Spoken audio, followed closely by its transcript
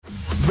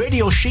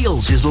Radio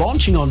Shields is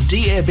launching on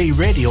DAB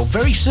radio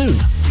very soon.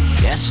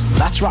 Yes,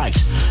 that's right.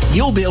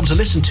 You'll be able to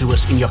listen to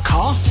us in your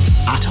car,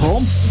 at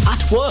home,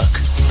 at work.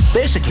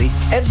 Basically,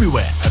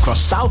 everywhere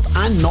across South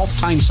and North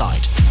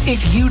Tyneside.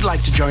 If you'd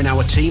like to join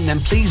our team, then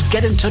please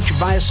get in touch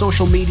via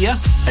social media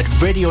at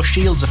Radio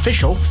Shields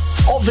Official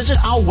or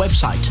visit our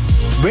website,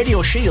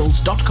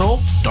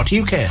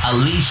 radioshields.co.uk.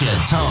 Alicia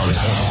Todd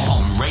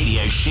on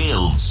Radio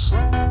Shields.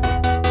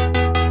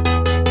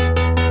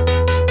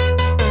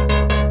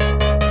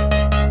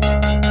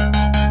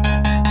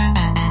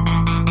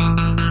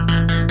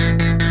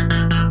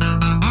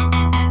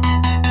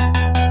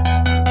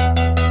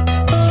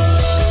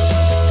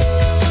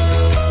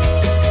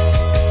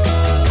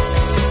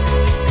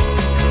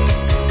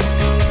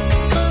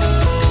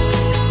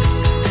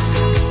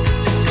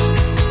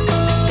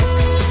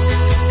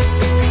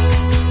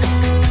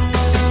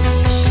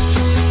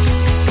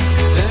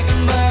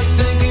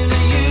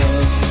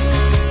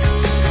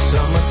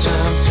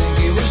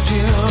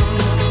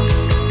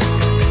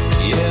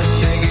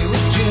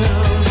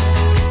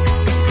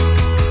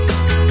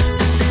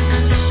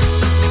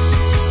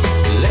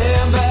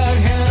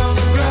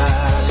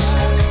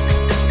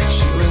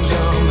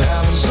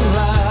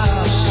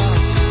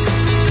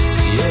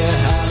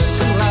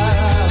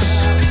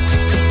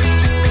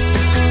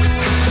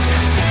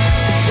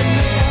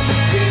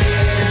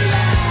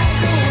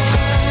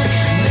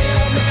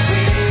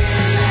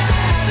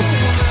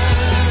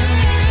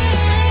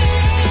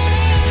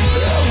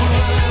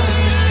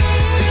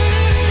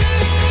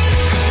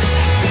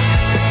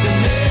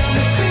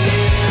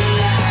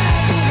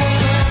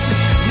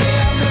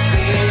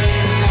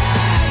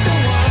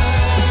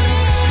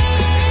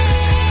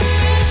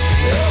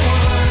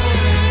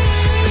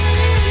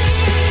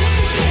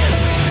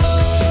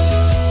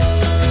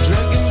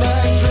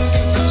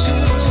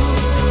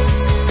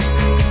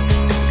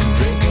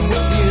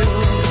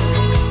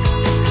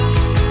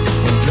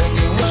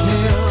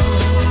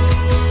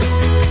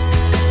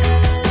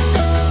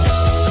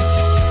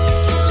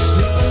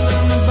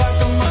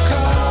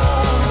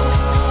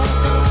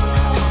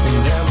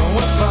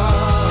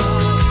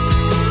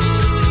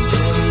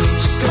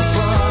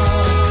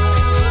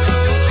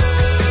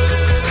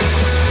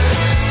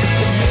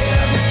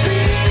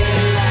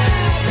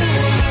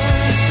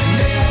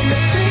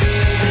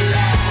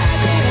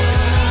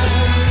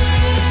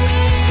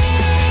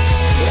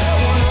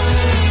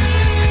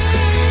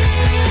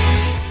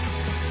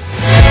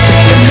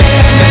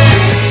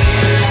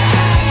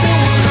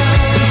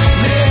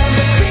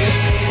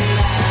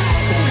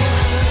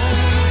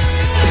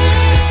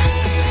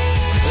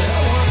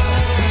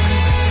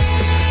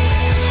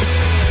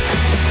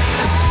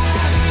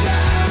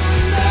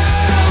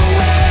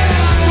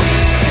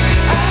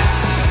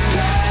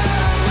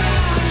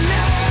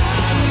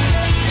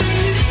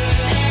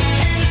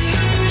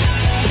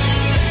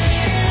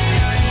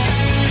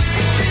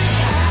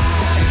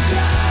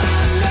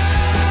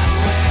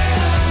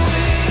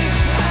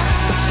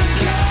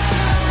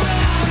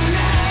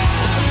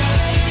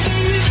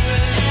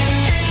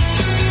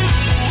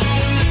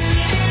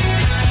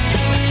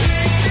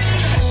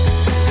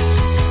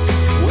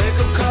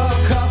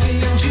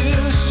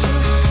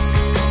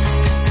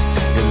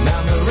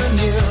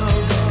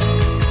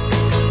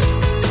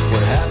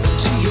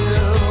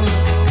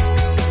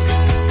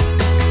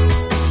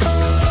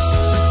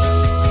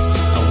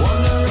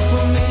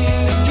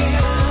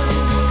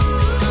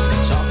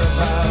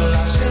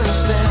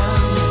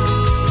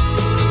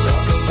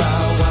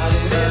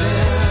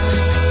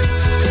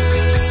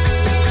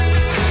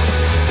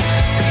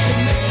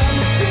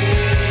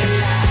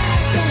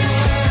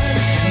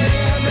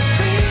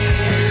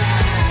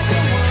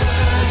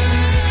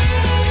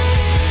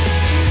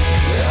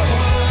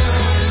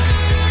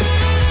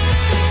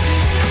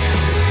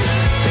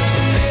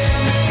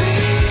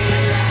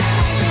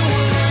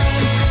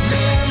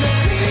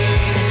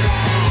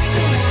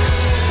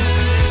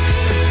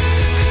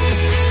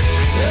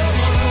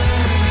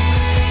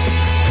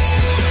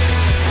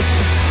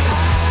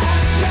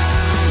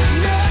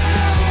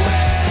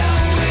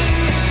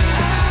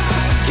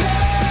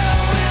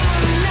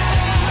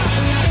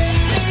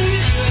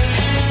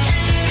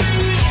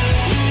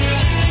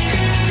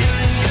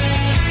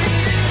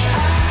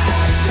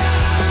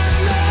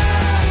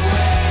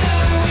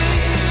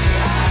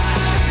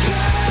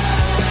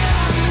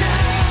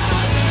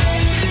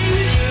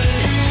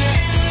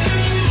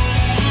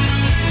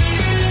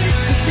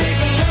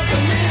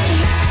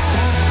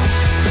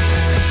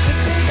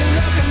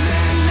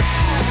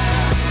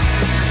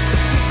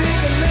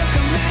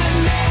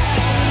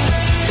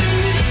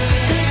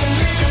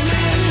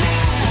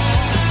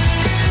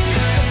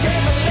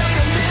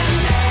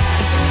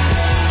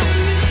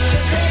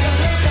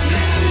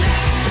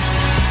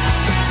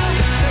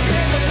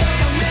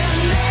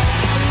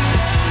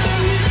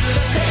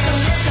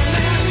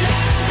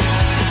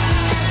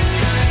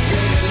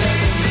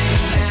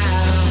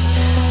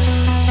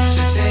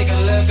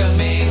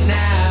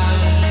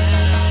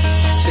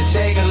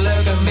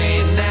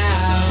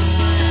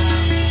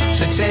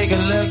 take a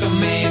look at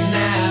me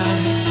now.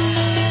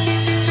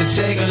 So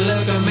take a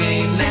look at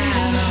me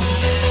now.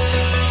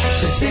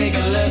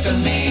 look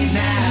at me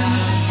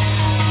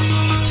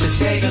now. So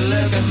take a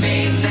look at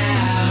me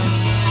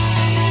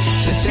now.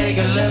 So take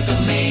a look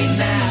at me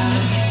now.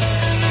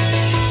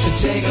 So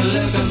take a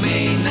look at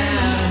me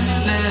now.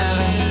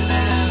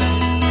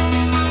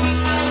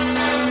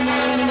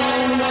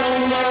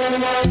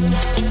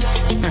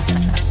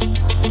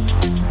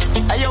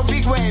 Hey yo,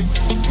 big wave.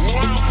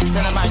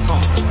 Tell him I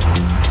come.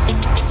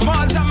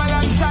 Small time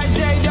alongside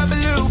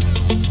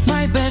JW.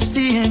 My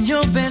bestie and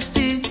your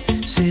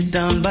bestie sit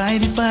down by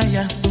the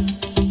fire.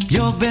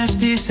 Your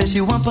bestie says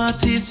she want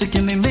parties, so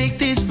can we make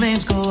these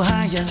flames go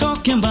higher?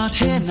 Talking about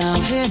hey now,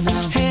 hey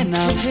now, hey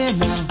now, hey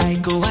now. I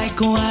go,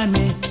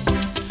 ane.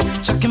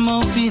 Chucking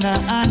more fina,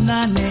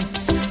 anane.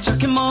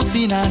 Chucking more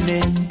fina,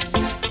 ne.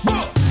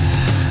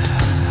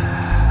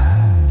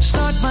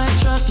 Start my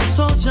truck, let's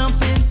all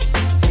jump in.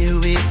 Here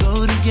we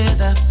go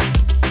together.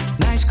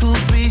 Nice cool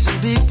breeze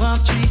and big palm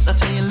trees. I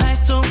tell you,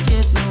 life don't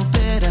get no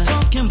better.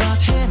 Talking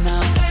about hey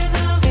now, hey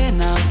now, hey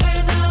now,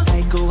 hey now.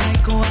 I go,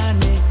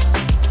 ane.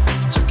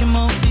 Chucking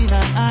more fina,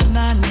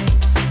 anane.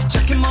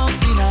 Chucking more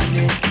fina,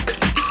 ne.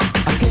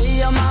 Okay,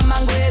 your mama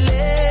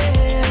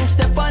ngwele.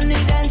 Step on the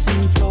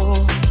dancing floor.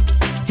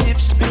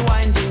 Hips be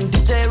winding,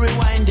 DJ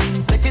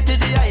rewinding. Take it to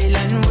the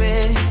island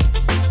way.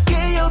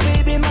 Okay, your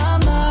baby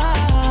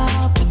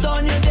mama. Put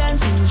on your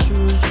dancing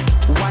shoes.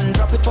 One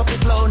drop it, pop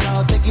it low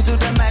now. Take it to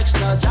the max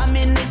now. Jam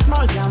in this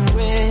small jam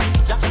way.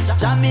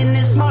 Jam in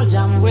this small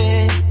jam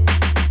way.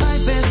 My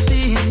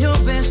bestie and your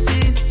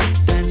bestie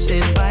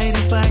dancing by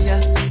the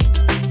fire.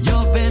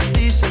 Your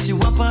bestie says you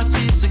want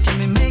parties, so can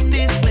we make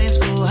these flames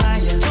go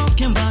higher?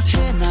 Talking about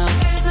hey now,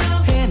 hey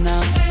now, hey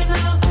now, hey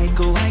now. I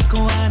go,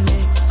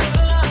 ane.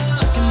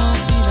 Chucking more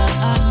fina,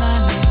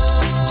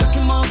 anane.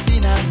 Chucking more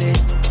fina, ne.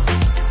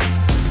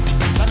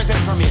 Let me take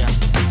it from here.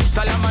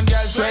 Solomon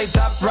girl straight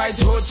up, right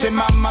hoots in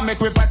mama. Make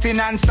we party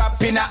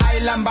non-stop in a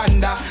island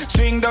banda.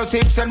 Swing those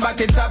hips and back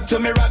it up to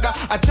me ragga.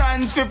 A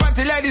chance for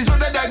party ladies do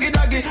the doggy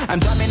doggy. I'm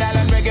drumming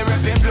island reggae,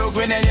 rapping blue,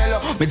 green and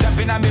yellow. Me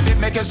jumping on me beat,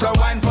 make a slow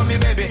wine for me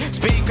baby.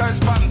 Speakers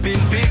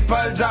pumping,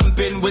 people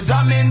jumping. We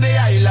drumming the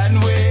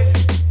island way.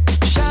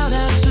 Shout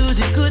out to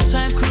the good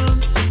time crew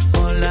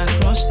all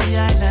across the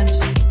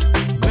islands.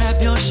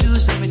 Grab your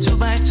shoes, let me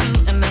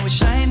 2x2, and now we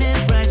shine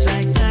it bright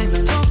like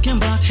diamonds. Talking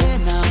about hey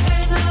now,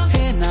 hey now,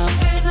 hey now,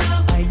 hey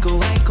now. I go,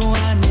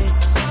 ane.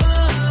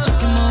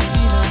 Chucking more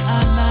fina,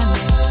 anane.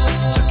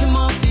 Chucking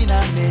more fina,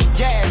 ne.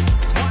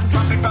 Yes, one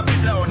drop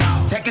it low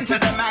now. Take it to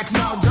the max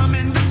now. Jump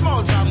in the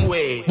small jam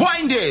way.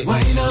 Wind it.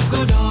 Wind up,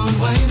 go down,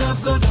 wind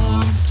up, go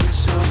down.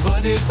 Twist your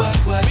body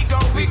backward.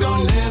 We go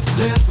left,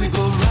 left, we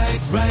go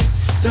right, right.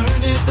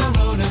 Turn it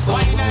around and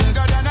forward. Wind up,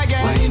 go down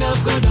again. Wind up,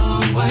 go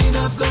down, wind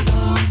up, go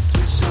down.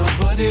 Twist your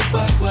body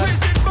backward.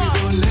 Twist it back. We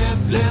go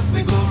left, left,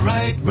 we go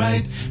right,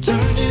 right.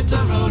 Turn it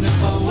around and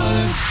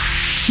forward.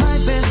 My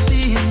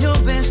bestie and your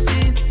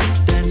bestie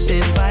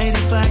dancing by the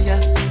fire.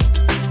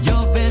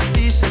 Your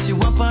bestie says you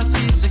want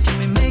parties, so can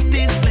we make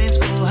these flames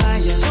go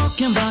higher?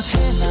 Talking about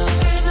hey now,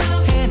 hey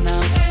now, hey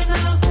now, hey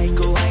now. I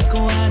go,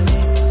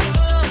 ane.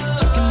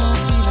 Chucking more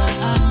fina,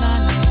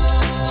 anane.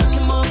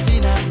 Chucking more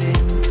fina, ne.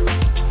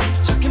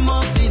 Chucking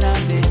more fina,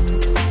 ne.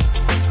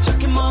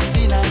 Chucking more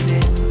fina, ne.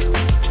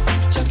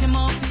 Chucking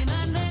more fina,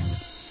 ne.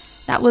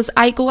 That was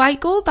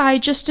Igo by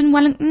Justin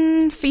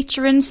Wellington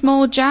featuring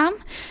Small Jam.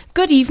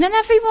 Good evening,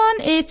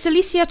 everyone. It's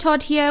Alicia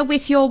Todd here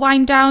with your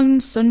Wind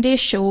Down Sunday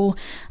show.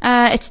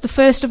 It's the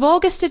 1st of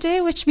August today,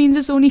 which means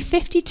there's only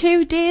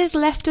 52 days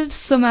left of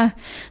summer.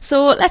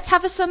 So let's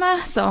have a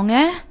summer song,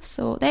 eh?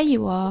 So there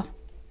you are.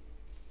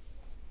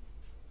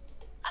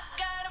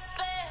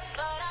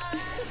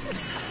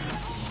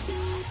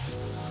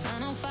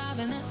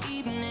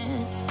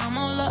 I'm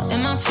all up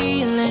in my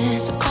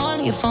feelings. So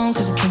call your phone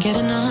 'cause I can't get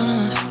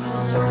enough.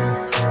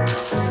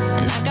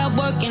 And I got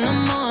work in the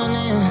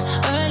morning,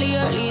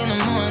 early in the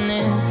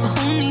morning. But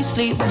who needs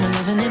sleep when we're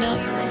living it up?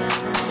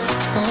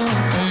 Oh,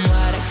 and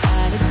what I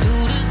gotta do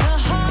this the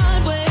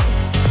hard way.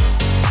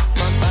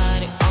 My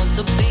body wants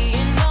to be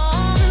in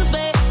arms,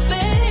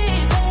 baby.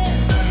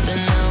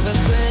 Something I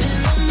regret in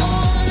the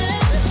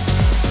morning.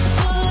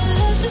 But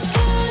I just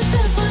can't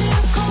resist when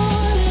you're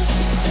calling.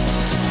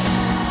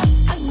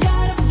 I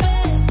got a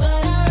bed,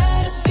 but I'd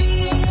rather be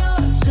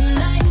yours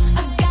tonight.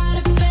 I got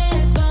a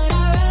bed, but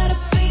I'd rather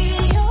be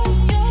yours.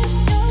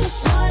 That's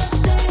what I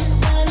say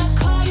when I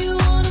call you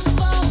on the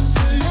phone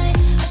tonight.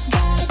 I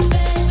got a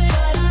bed,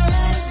 but I'd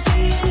rather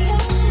be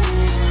yours.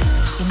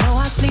 You know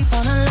I sleep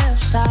on the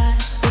left side.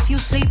 If you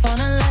sleep on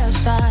the left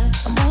side,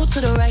 I move to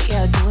the right,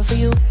 yeah, I do it for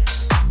you.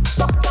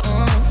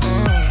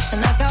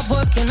 And I got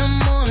work in the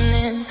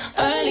morning,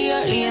 early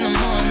in the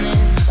morning.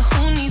 But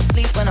who needs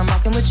sleep when I'm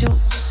rocking with you?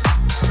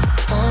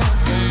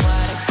 And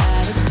what I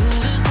gotta do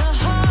this the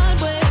hard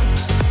way.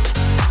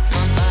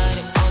 My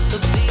body wants to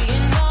be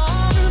in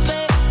arms,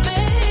 baby.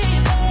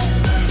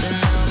 Something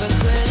I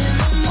regret in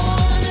the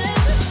morning.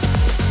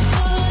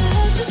 But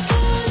I just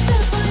can't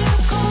resist when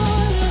you're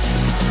calling.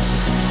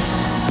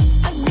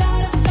 I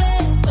got a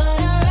bed, but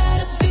I'd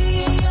rather be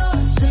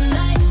yours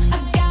tonight. I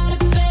got a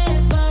bed,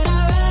 but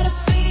I'd rather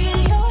be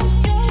yours.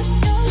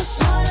 That's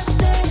what I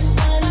say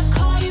when I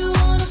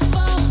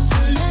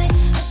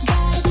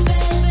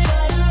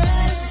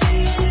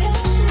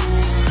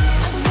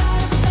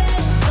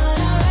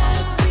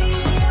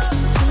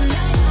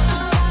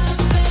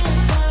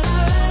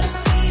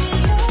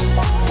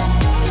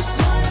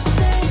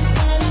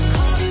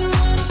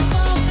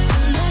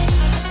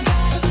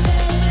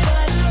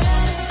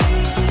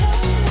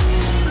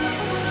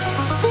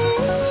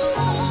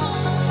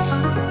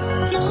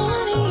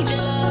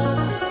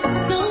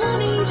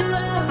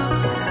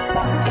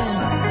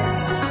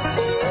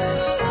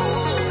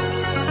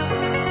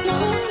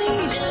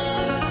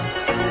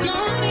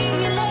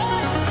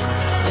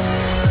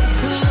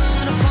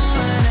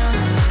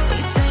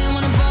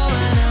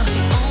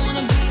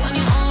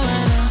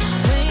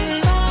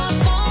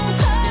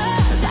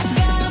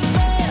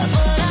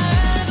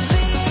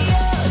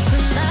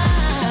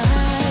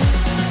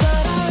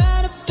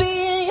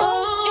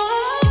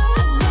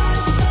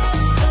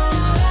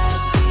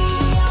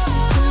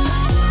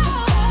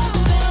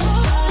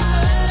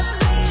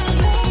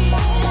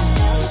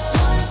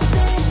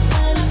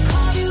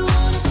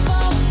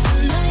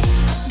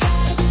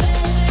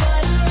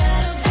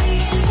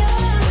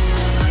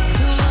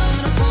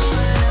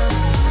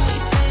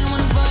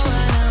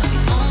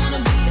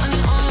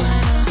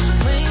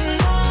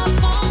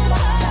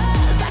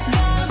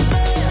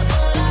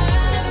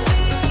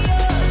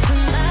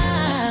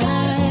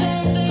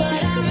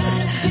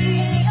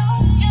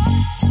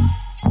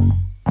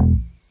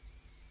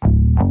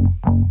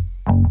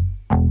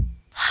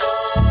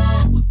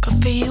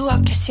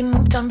guess you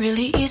moved on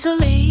really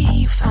easily.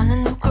 You found a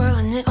new girl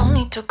and it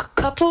only took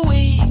a couple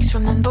weeks.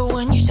 Remember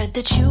when you said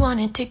that you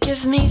wanted to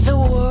give me the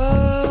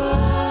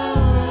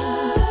world?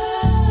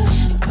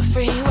 Good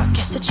for you, I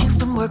guess that you've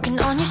been working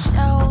on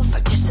yourself. I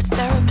guess the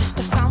therapist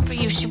I found for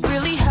you, she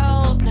really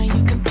helped. Now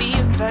you can be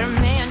a better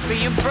man for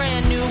your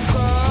brand new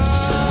girl.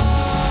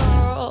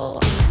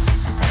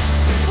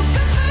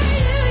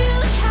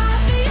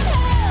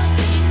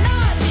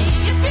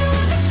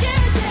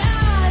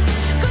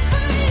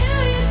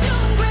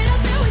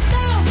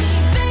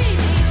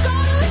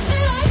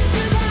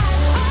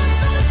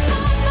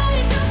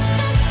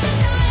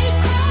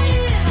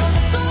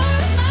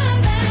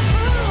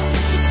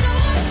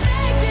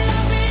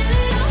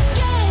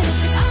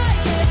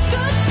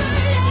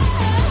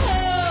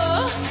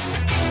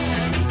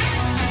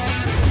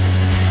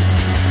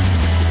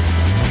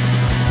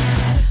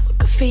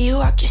 For you,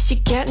 I guess you're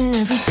getting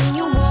everything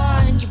you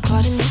want. You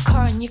bought a new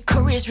car and your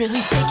career's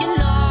really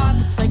taking off.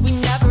 It's like we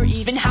never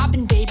even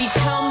happened, baby.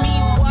 Tell me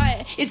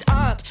what is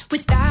up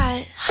with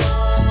that.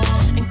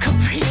 And good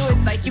for you,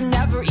 it's like you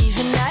never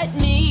even met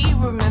me.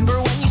 Remember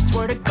when you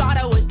swore to God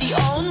I was the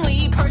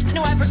only person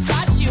who ever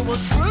got you? Well,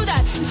 screw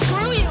that and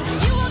screw you.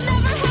 You will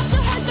never have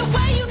to hurt the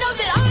way you know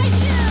that I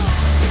do.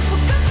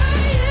 Well, good for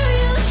you,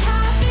 you look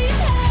happy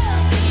and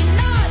healthy.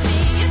 Not me,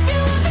 if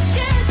you ever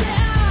cared to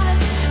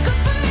ask. Good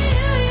for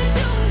you, you're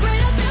doing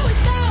great out there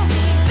without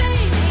me,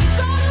 baby.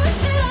 God, I wish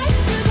that I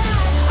could do that.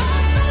 I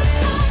lost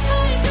my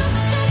mind, I've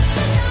spent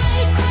the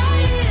night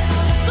crying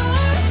on the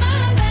floor of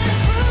my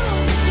bedroom.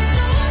 Just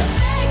so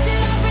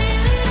unaffected, I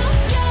really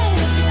don't get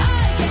it, but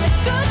I guess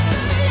good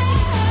for you.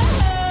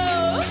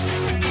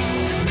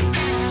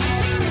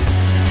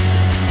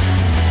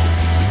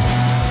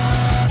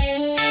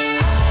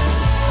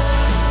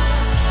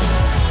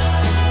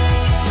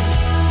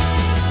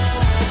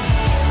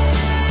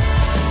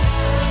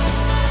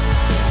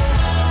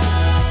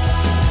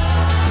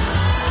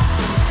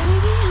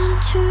 Maybe I'm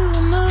too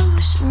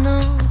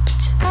emotional, but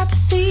your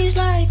apathy's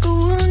like a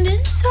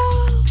wounded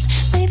soul.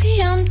 Maybe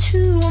I'm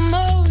too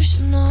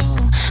emotional,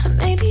 or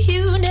maybe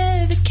you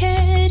never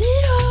cared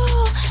at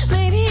all.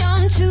 Maybe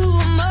I'm too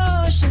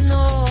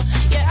emotional,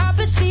 your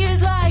apathy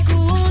is like a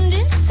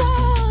wounded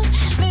soul.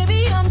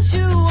 Maybe I'm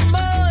too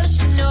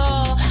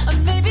emotional, or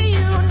maybe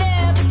you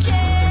never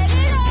cared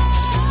at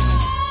all.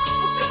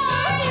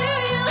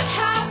 You look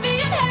happy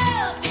and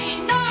healthy,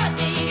 not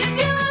me, if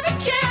you ever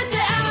cared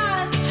to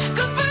ask.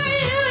 Good for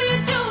you,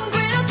 you're doing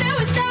great out there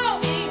without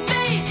me,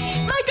 baby.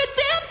 Like a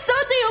damn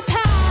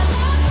sociopath.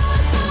 I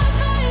lost my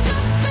mind,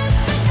 I've spent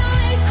the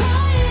night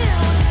crying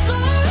on the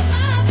floor of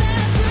my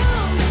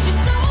bedroom.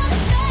 You're so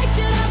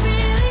unaffected, I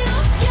really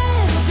don't get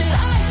it, but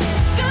I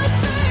guess good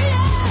for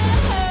you.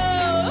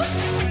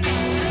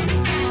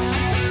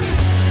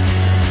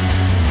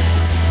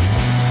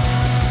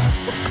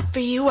 Good for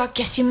you, I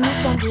guess you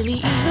moved on really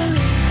easily.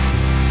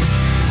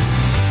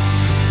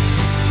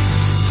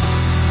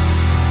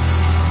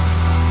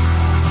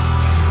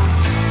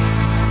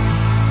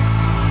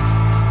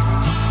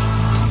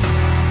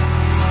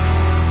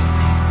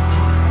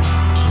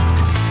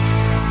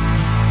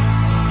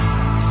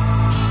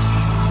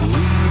 We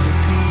the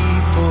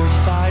people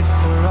fight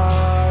for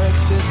our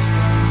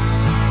existence.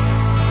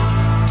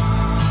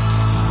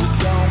 We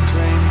don't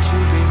claim to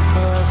be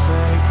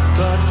perfect,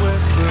 but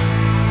we're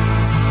free.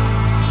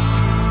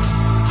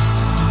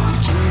 We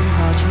dream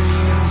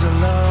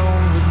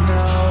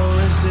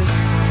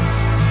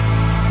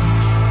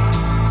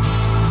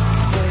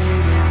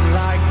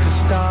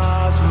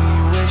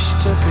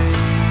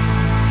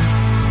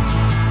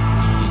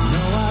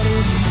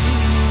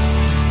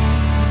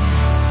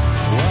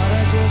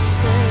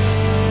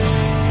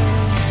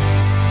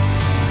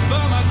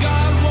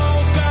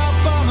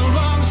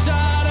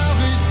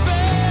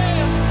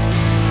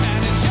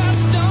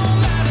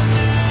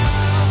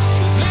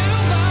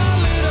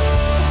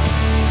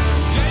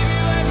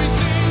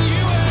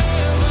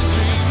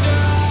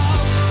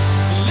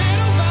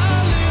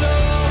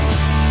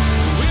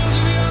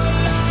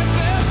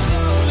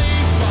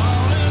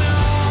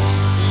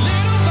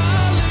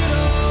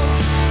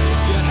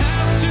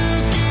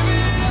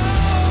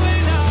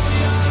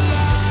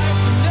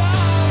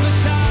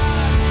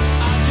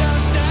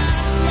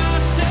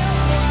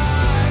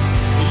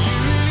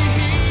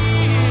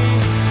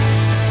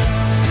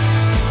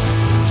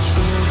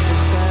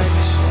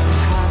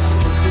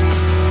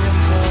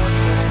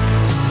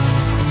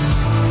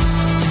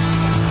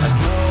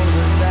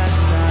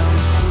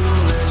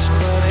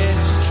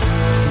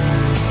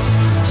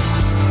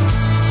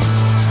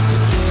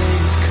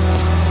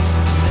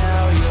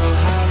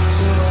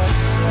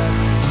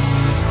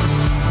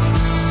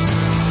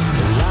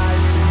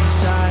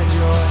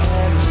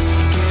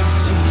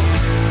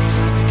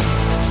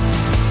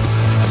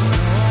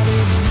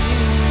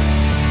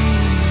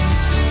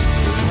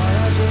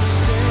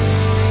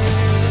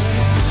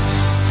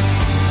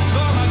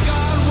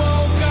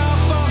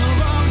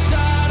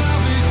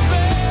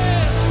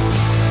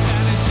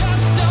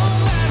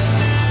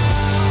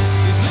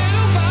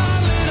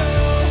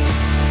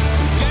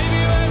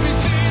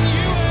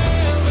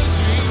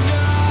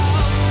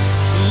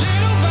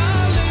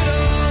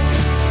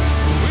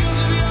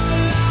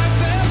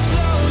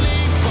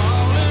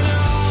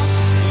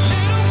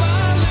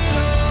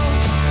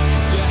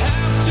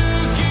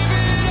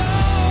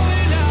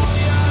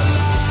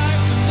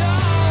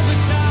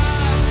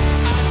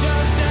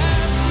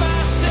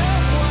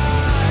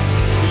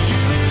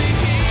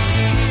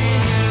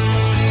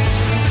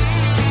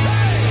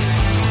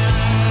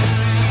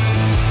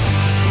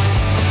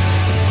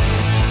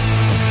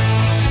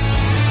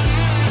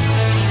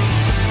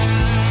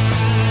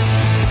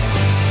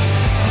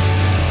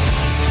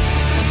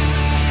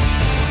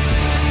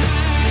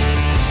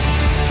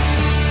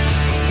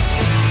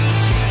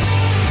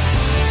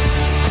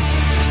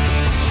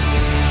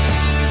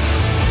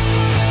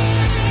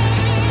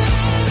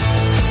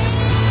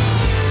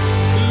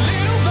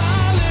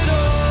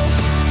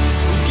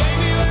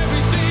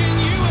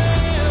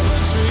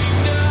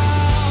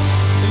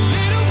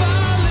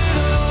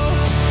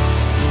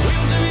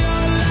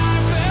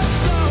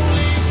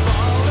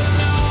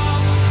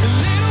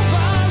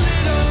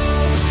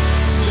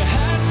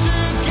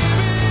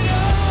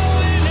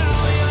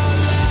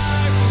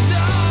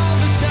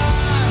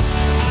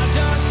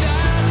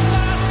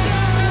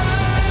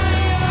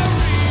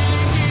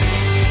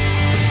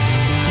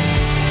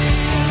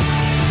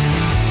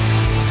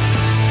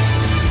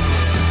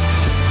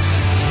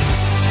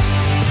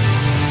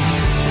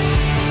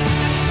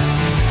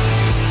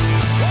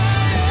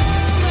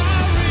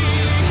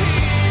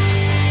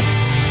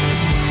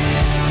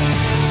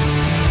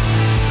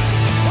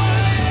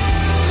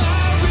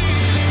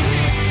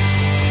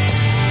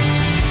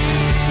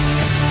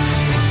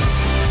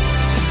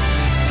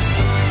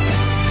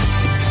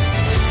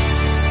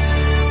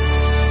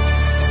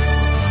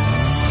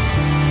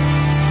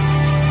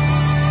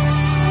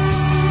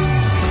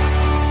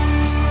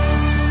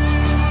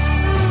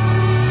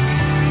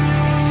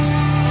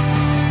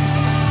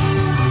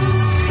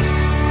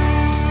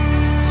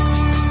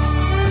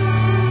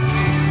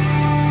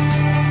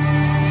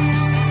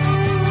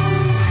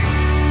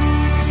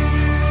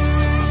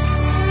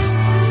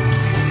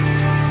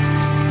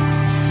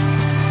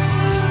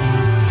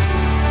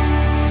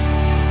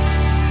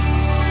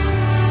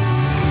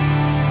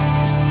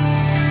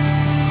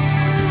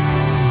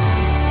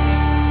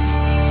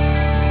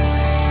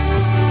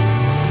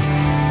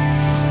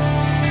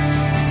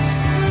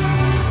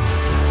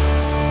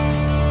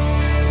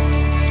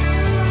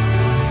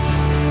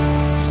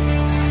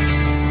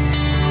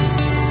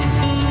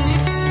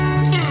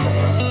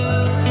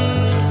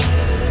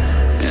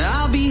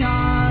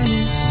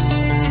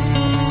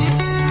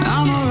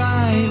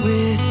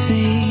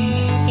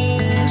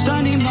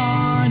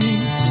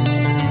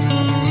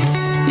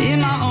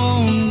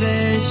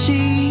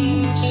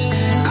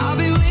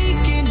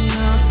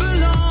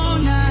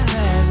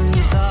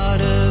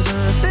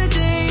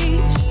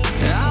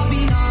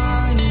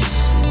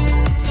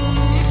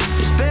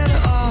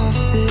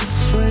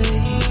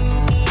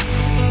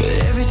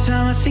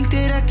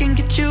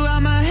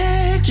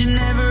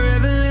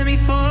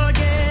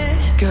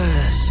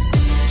 'Cause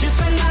just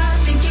when I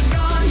think you're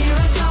gone, hear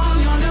a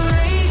song on the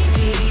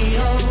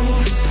radio.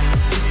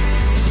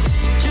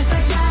 Just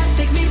like that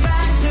takes me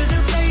back to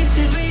the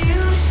places we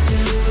used to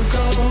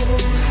go.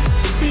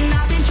 And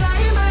I've been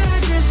trying but I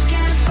just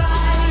can't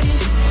fight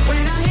it.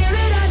 When I hear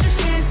it I just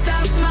can't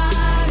stop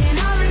smiling.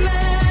 I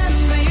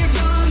remember you're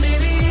gone,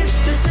 baby, it's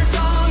just a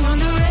song on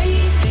the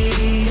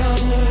radio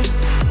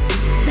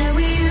that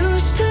we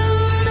used to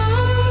know.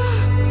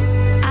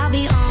 I'll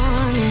be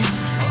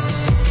honest,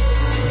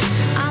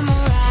 I'm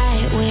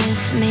alright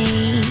with me.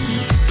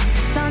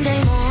 Sunday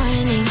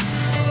mornings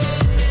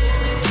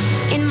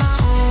in my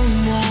own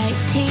white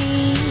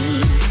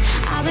tee.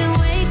 I've been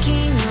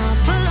waking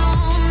up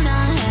alone.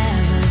 I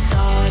haven't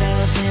thought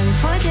of him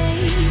for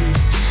days.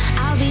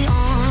 I'll be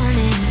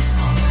honest,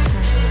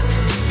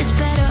 it's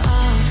better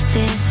off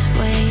this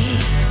way.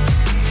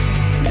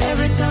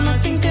 Every time I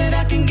think that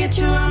I can get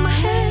you out my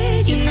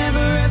head, you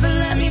never ever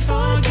let me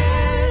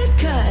forget.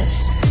 'Cause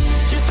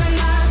just when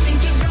I think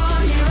you're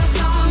gone, hear a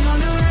song on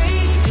the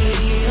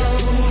radio.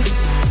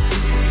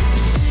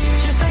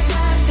 Just like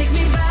that takes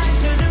me back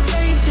to the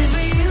places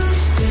we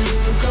used to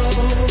go.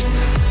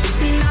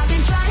 And I've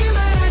been trying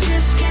but I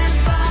just can't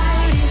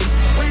fight it.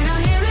 When I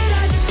hear it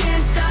I just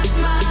can't stop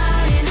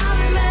smiling. I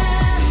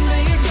remember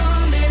you're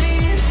gone, baby,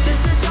 it's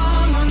just a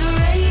song on the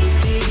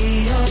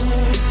radio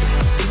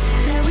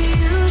that we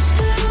used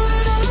to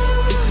know.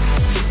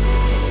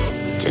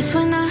 Just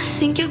when I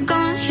think you're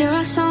gone, hear a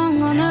song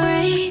on the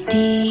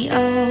radio.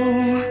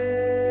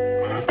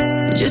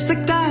 just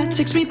like that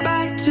takes me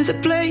back to the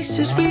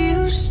places we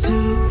used to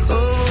go.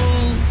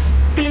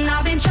 And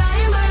I've been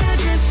trying but I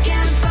just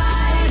can't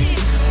fight it.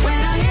 When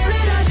I hear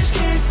it I just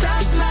can't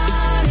stop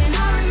smiling. I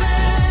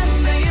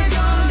remember you're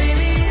gone,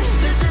 baby,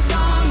 it's just a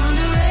song on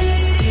the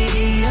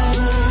radio.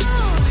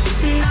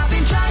 And I've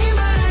been trying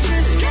but I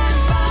just can't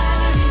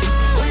fight it.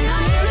 When I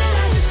hear it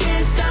I just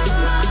can't stop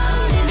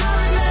smiling. I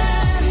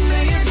remember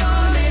you're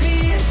gone, baby,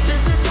 it's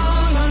just a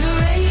song on the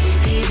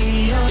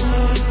radio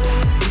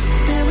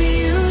that we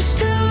used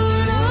to know.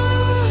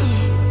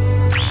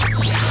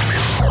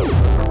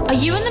 Are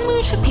you in the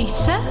mood for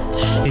pizza?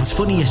 It's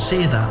funny you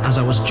say that, as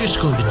I was just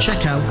going to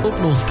check out Up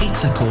North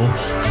Pizza Co.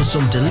 for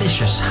some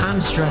delicious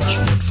hand-stretched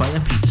wood-fire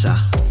pizza.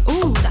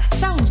 Ooh, that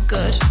sounds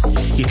good.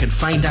 You can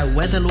find out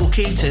where they're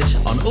located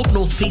on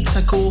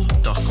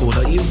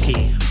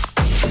upnorthpizzaco.co.uk.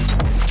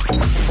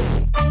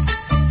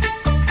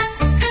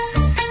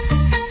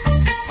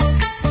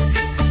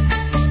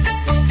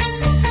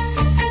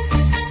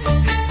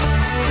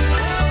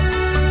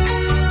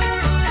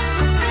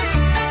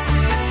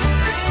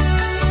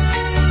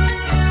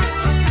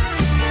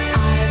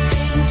 I've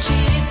been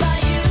cheated by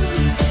you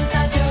since I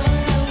don't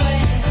know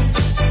when.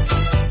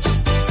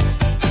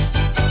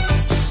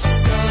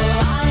 So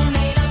I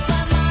made up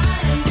my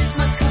mind, it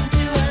must come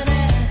to an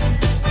end.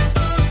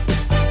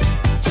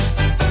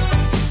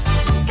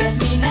 Look at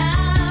me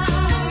now.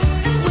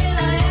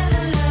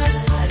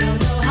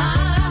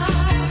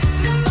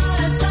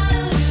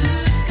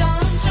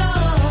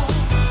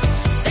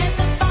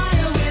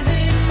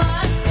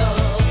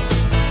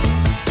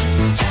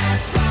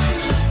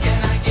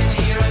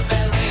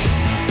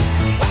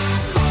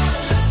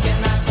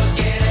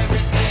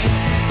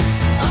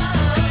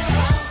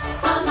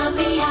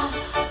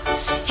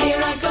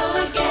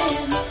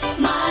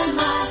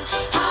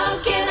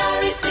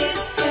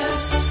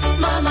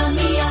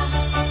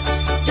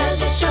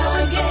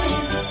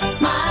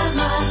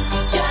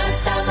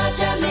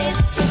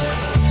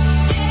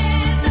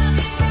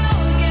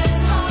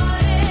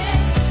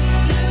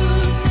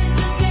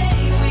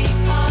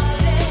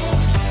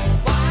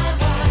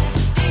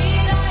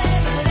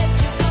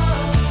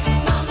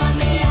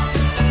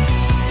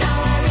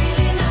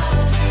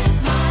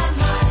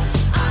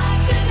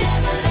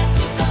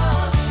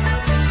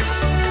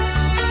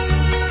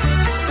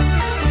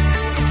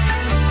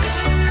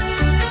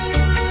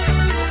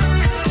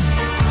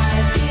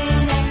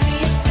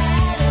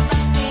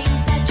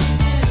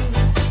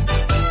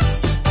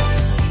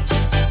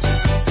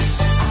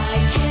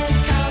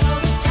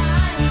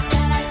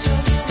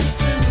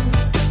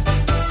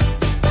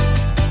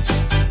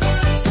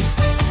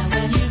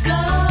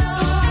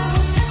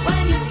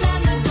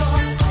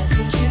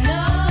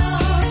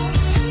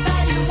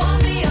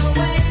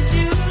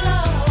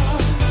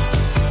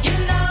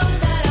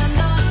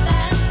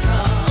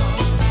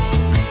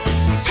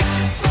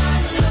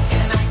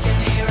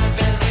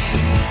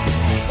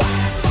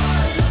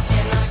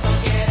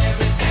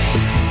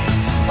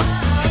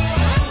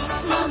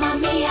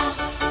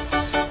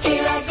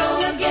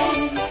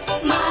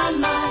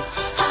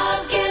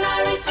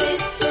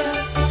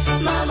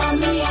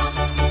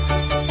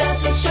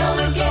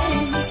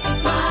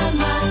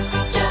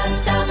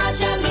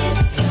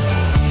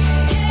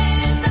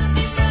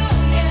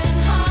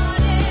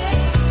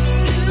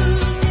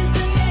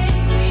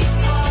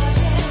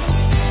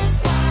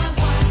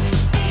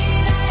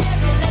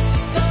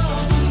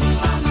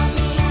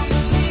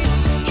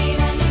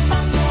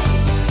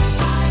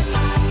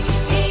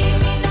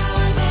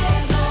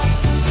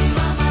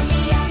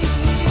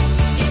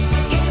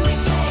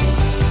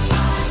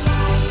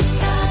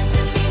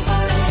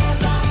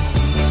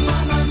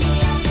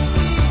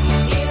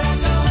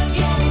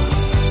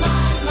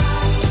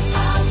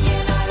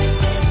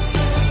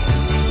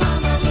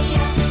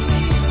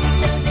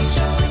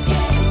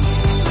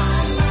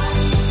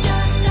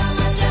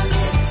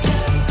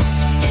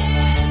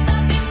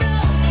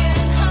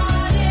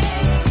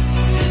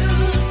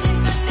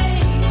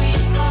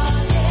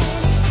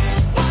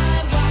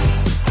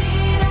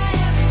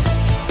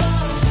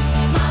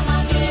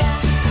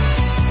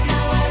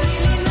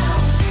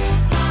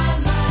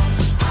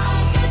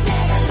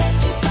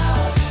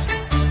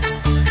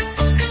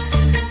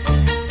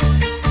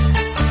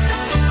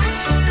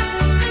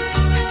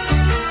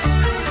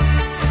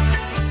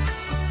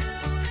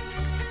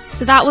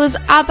 So that was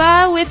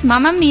ABBA with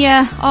Mamma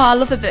Mia. Oh, I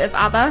love a bit of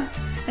ABBA.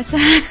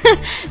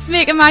 It's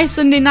making my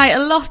Sunday night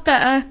a lot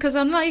better because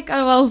I'm like,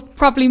 oh well,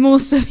 probably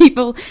most of the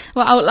people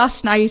were out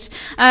last night.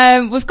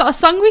 We've got a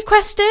song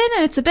request in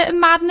and it's a bit of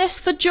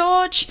madness for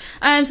George.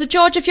 So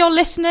George, if you're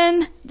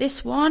listening,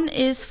 this one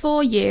is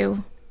for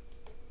you.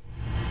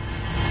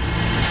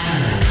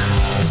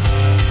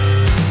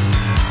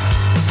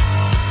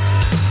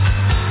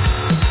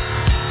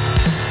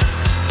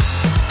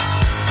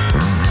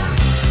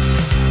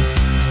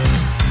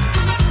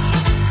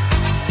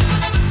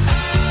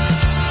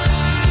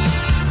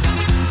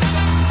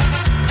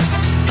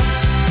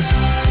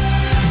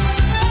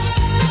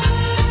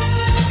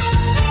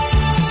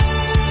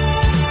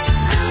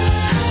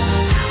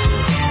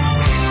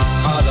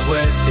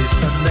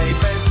 Sunday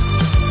best.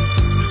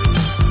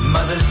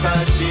 Mother's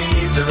tired, she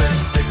needs a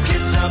rest. The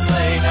kids are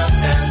playing up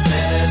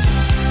downstairs.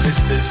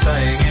 Sister's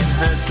sighing in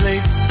her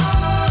sleep.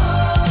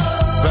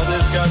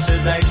 Brother's got a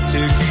date to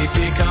keep,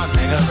 he can't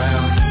hang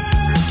around.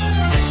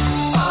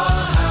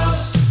 Our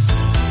house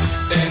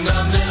in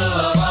the middle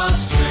of our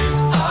street.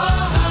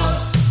 Our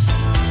house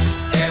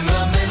in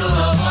the middle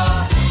of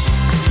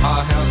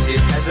our house. It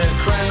has a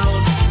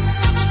crowd.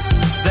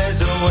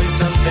 There's always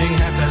something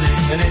happening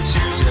and it's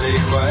usually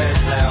quite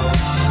loud.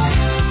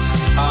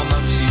 Our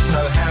mum, she's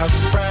so house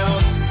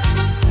proud.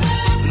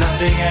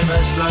 Nothing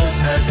ever slows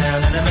her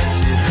down and a mess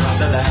is not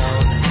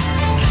allowed.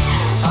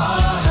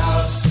 Our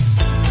house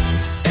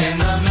in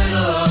the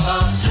middle of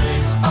our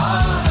street.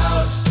 Our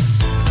house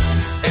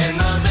in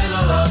the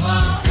middle of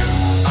our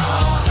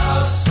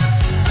house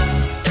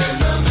in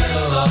the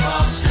middle of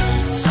our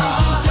street.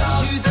 Someone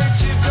tells you that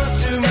you've got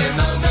to in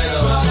the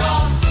middle of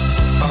our.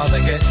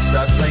 Father gets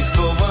up late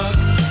for work.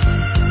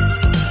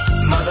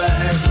 Mother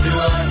has to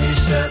iron his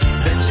shirt.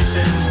 Then she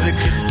sends the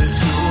kids to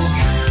school.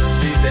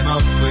 Sees them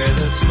off with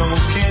a small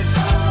kiss.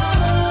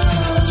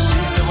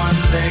 She's the one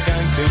they're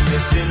going to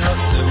miss in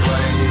lots of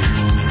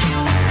ways.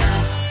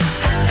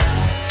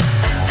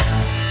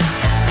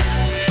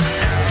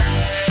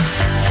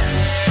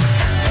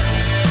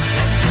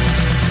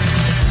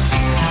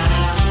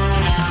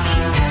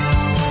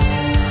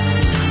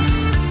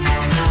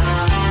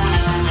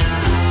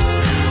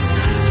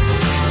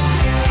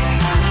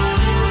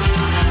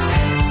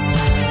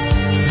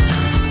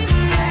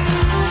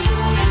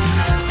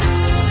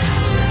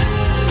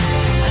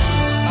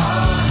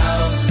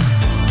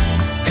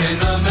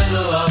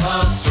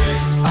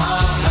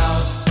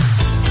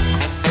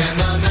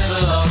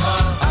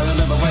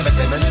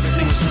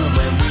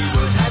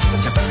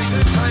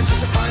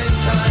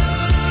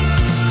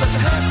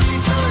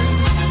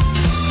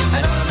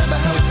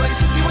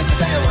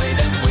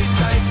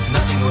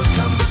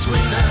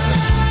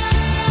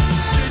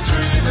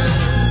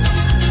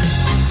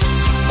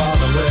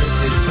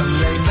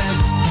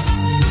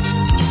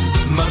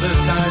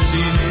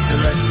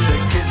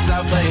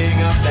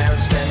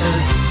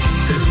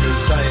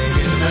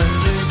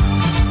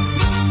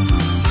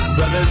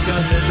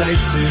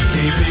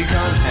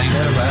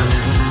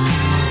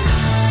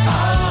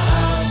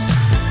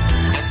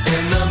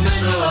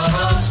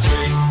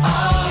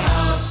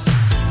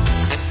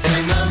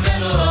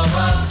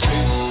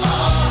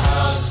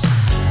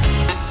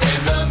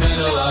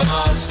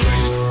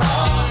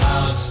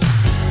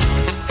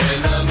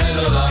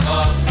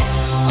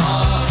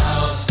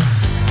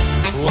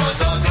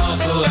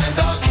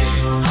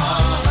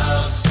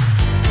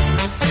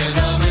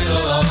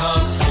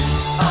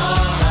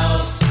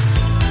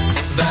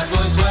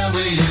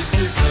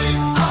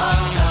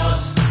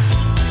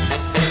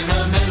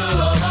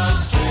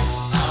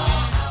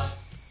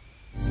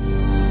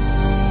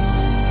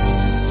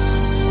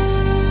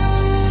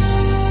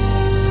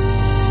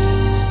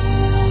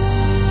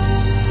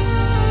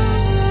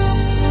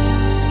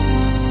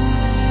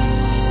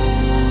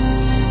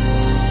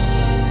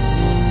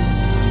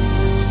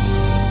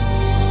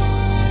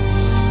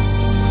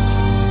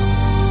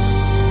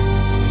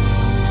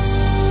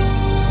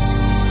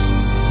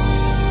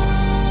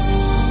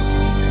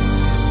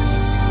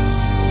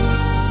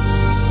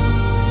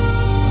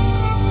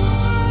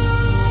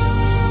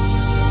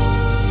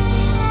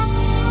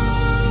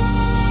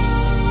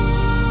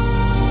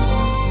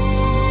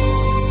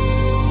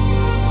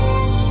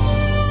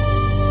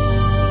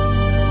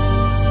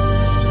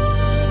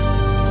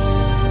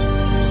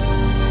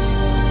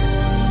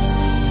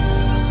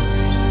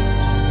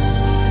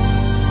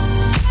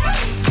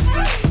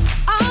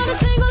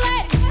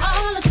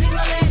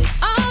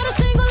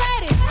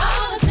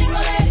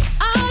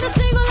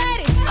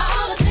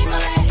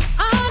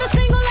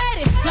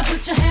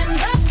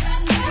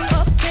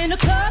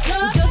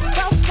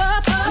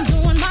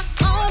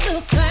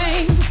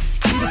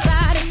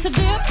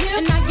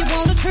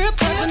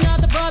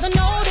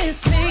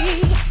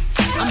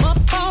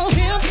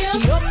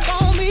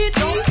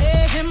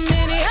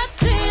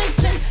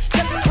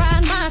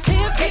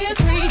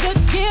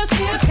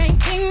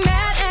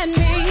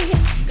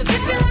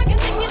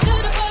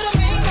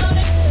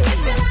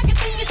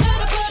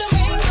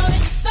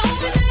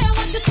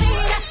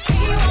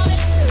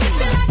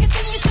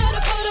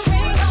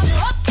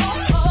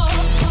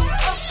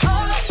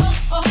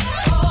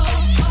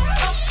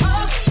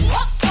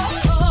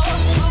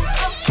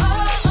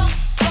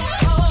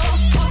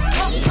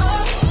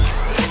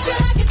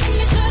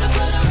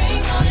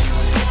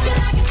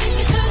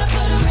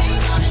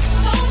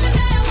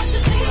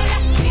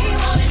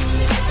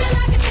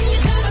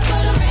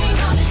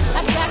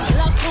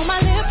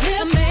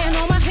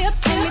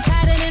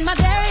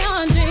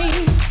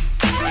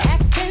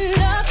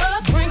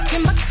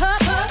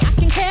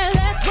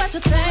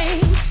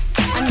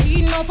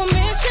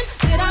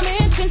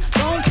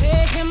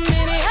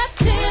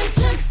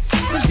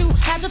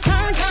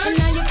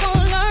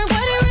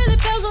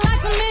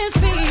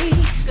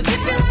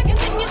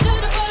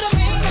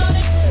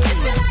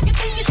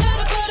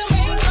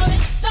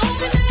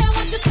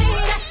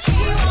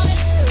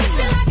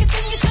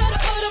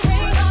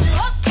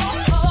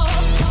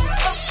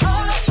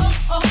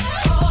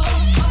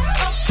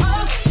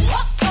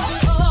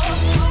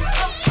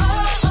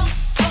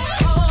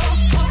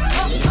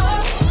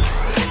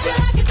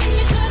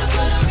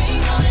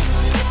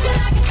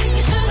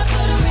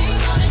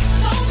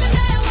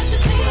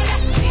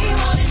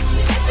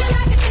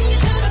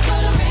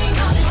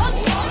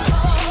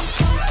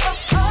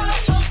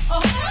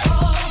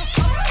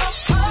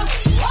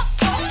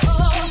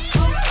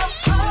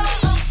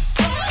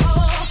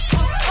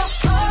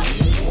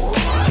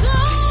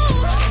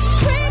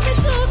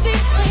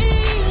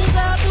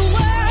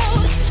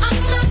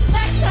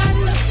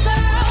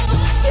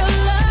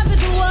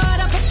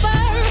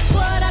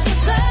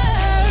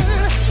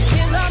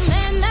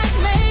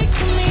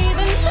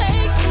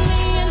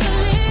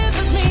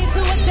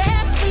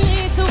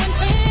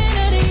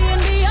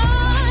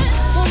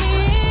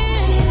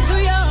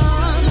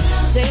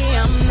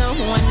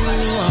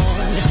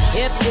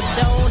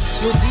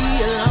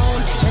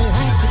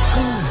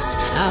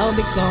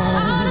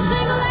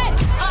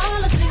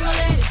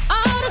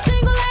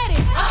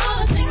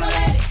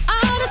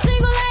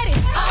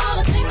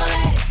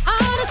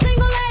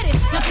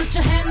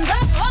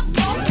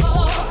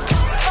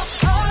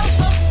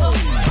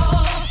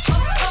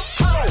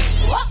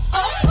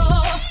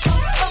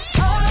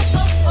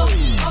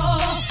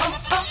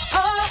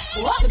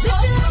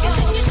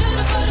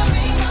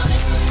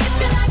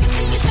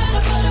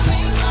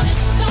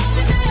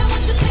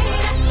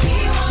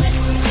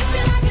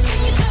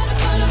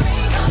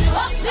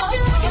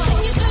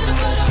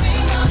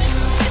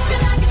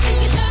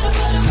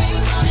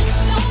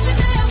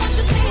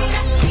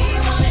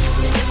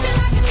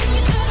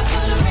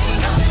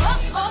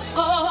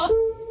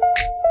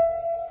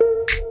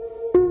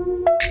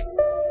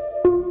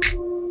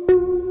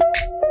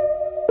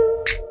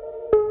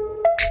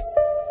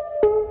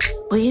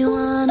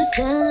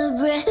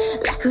 celebrate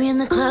like we in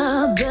the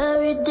club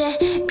every day.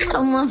 Got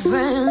all my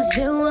friends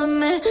here with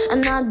me,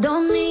 and I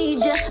don't need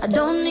you, I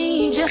don't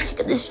need you.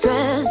 Got this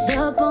stress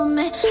up on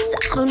me, so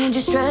I don't need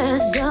you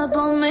stress up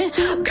on me.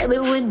 Baby,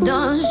 we're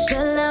done,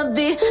 c'est la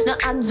vie. No,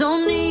 I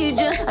don't need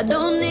you, I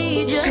don't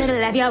need you.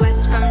 Should've left your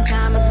ass from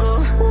time ago.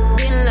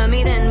 Didn't love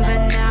me then,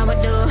 but now I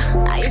do.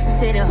 I used to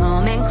sit at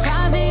home and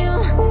cry for you.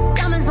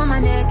 Diamonds on my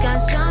neck, I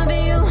shine for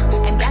you.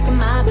 Ain't blocking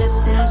my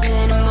blessings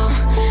anymore.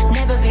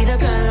 Never be the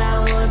girl I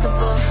was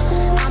before.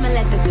 I'ma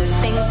let the good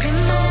things in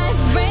my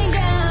life rain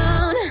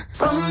down.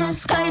 From the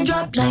sky,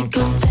 drop like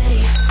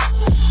confetti.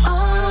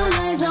 All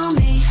eyes on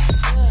me,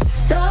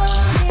 so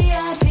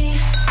VIP.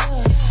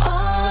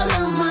 All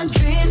of my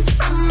dreams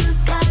from the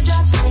sky,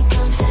 drop like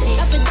confetti.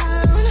 Up and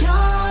down,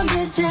 you're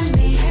missing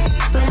me,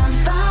 but I'm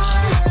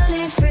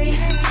finally free.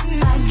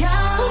 I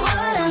got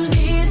what I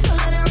need, so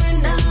let it rain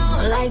down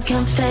like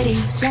confetti.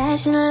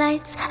 Flashing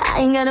lights,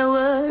 I ain't gotta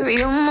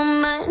worry on my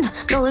mind.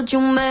 Know that you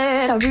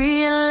mad, I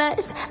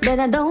realize that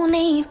I don't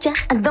need you,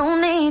 I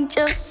don't need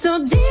you. So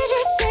DJ,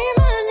 say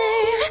my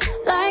name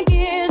like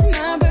it's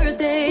my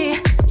birthday.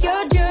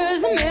 You're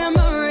just a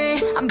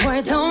memory, I'm poor,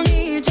 I don't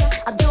need you,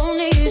 I don't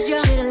need you.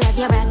 Should've left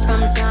your ass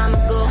from time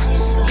ago.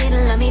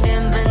 Didn't love me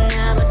then, but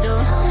now I do.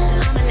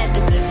 I'ma let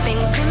the good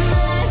things in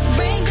my life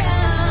rain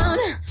down.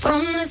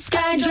 From the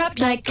sky, drop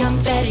like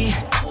confetti.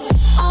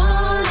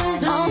 All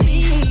eyes on me,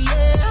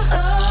 yeah. So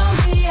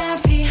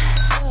VIP.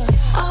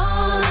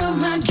 All of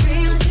my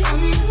dreams from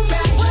the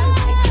sky, just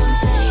like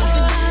confetti.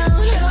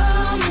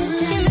 You're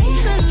missing me,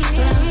 but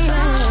I'm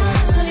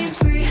finally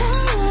free. I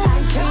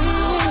got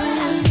what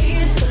I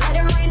need, so let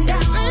it rain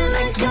down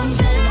like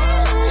confetti.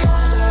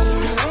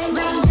 Rain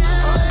down, let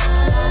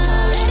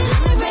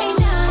it rain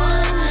down,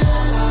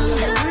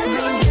 let it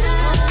rain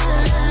down.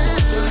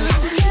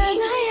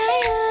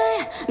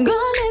 Yeah. Go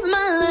live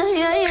my life,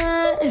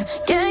 yeah.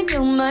 Can't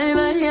kill my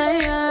vibe, yeah.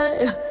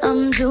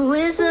 I'm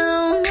doing so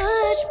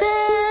much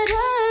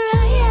better,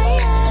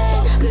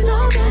 so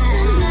good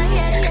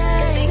tonight,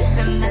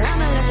 so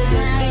I'ma let the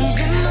good things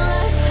in my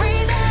life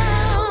rain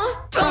down.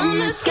 From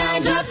the sky,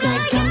 drop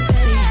like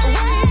confetti.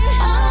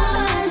 All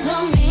eyes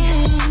on me,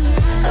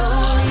 so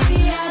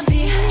VIP.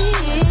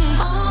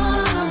 All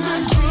of my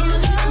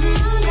dreams from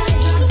the sky,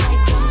 drop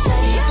like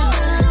confetti.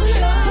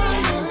 You're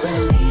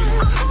missing me,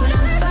 but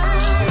I'm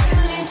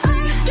finally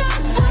free. I got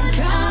what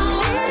I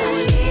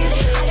need,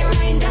 let it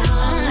rain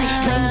down like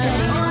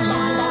confetti.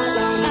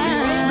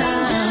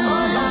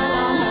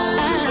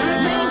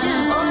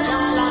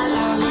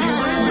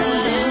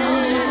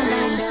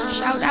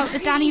 Shout out to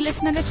Danny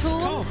listening at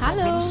home.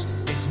 Hello.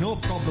 It's no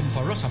problem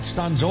for us at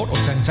Stan's Auto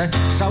Centre,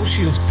 South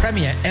Shields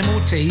Premier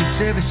MOT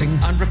Servicing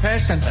and Repair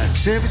Centre.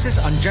 Services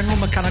and general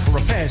mechanical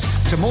repairs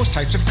to most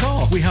types of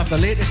car. We have the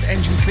latest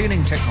engine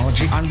cleaning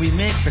technology and we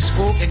make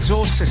bespoke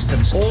exhaust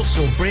systems.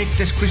 Also brake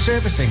disc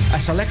reservicing. A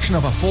selection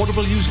of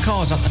affordable used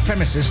cars at the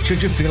premises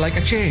should you feel like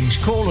a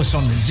change. Call us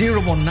on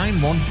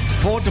 0191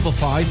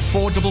 455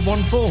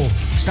 4114.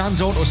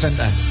 Stan's Auto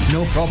Centre.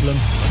 No problem.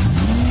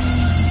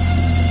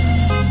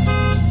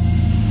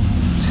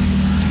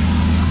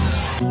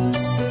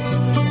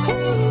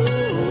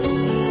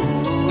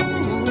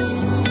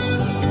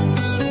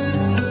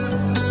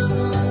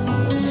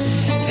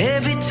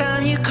 Every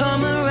time you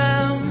come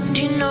around,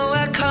 you know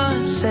I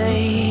can't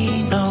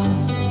say no.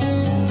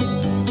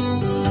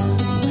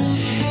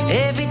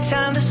 Every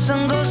time the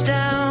sun goes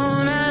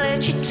down, I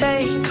let you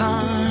take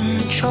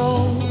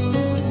control.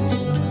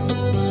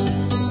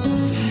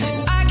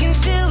 I can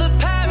feel the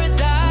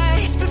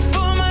paradise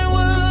before my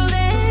world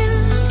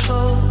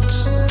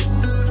implodes.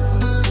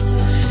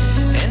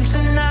 And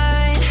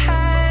tonight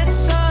had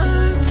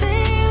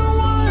something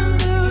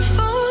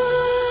wonderful.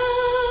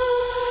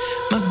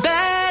 My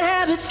bad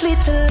habits lead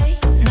to late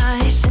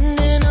nights,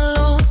 sitting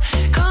alone.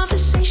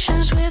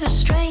 Conversations with a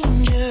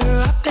stranger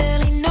I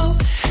barely know.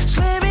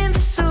 Swearing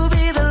this will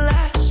be the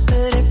last,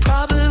 but it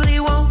probably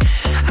won't.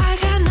 I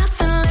got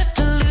nothing left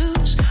to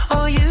lose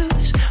or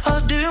use or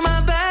do.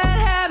 My bad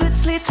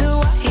habits lead to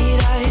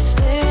white eyes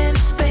stare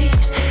into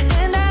space,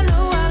 and I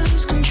know I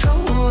lose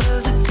control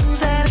of the things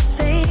that I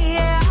say.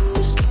 Yeah, I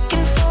was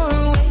looking for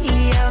a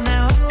way out,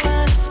 now I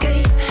can't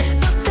escape.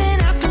 Nothing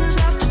happens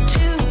after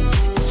two.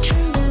 It's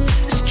true,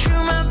 it's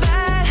true. My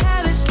bad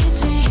habits lead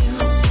to you.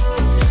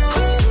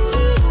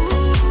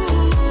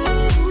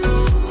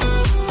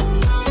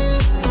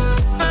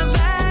 My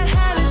bad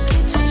habits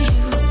lead to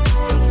you.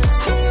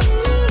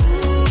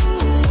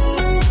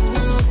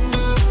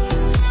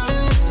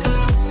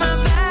 My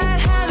bad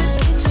habits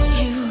lead to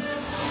you.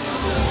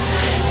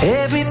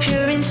 Every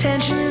pure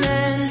intention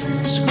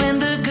ends when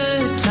the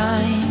good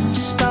times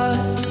start.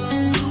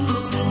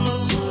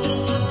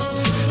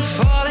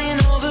 Falling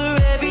over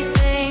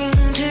everything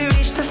to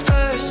reach the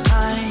first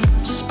time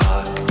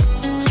spark.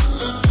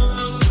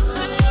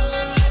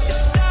 It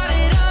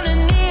started on the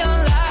neon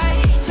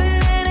lights and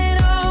then it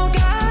all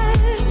got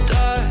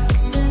dark.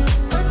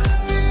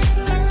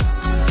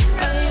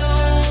 I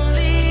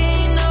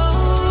only know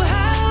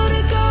how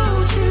to go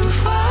too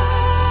far.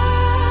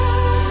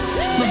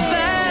 My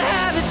bad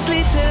habits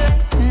lead to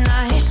late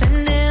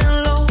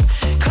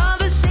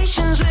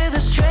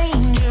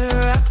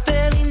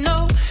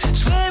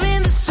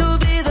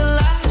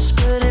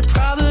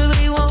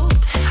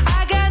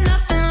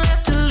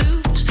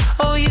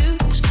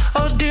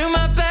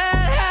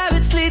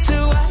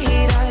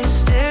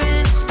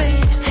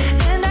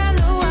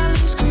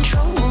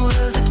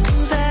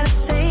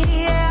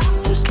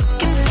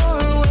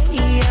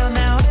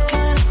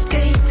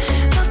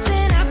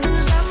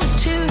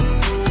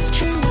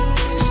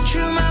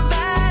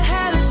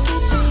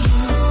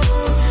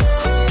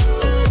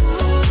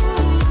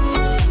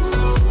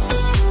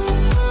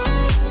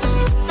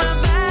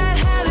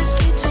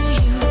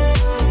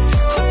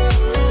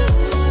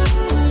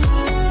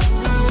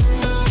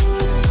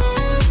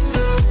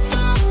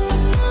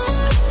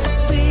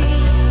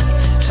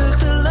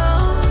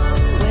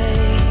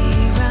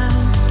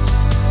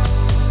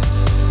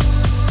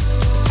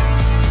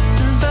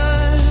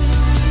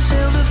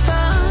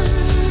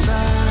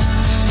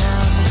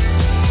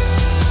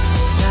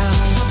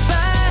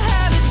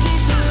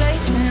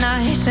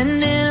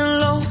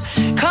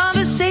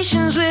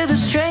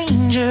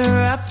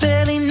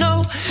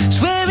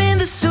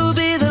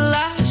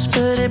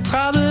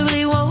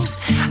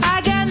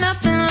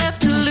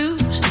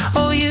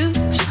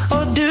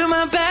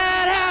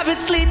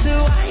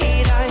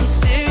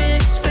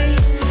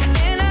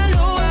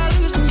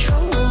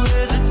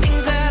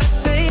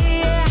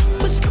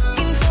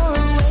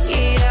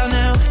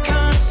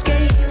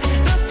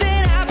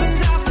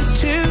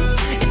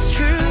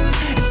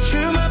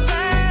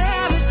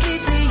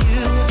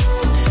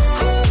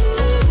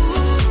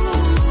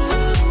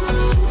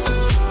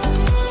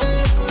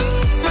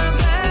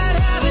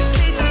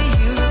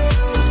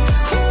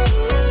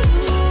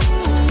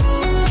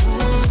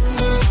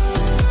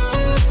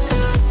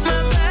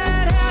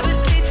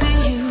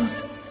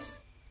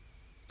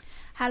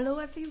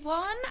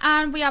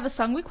and we have a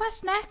song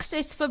request next.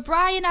 It's for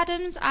Brian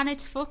Adams and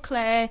it's for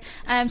Claire.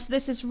 So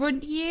this is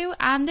Run to You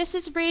and this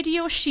is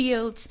Radio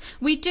Shields.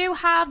 We do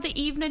have the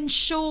evening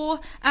show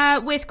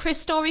with Chris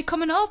Story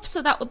coming up,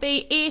 so that will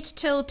be 8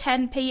 till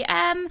 10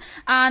 p.m.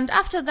 and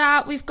after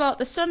that we've got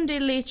the Sunday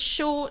Late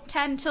Show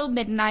 10 till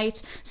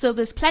midnight, so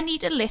there's plenty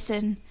to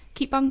listen.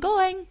 Keep on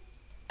going.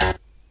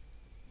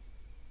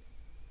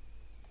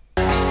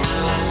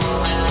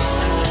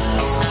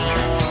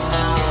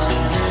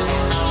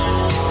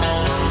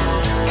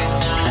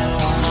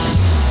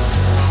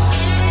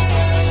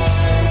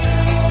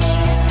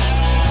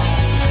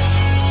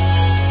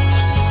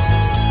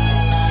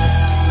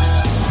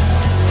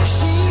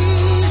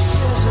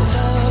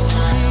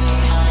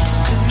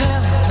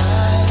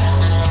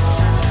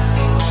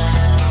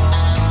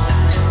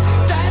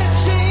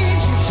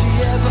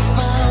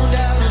 Found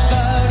out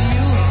about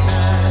you and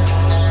I.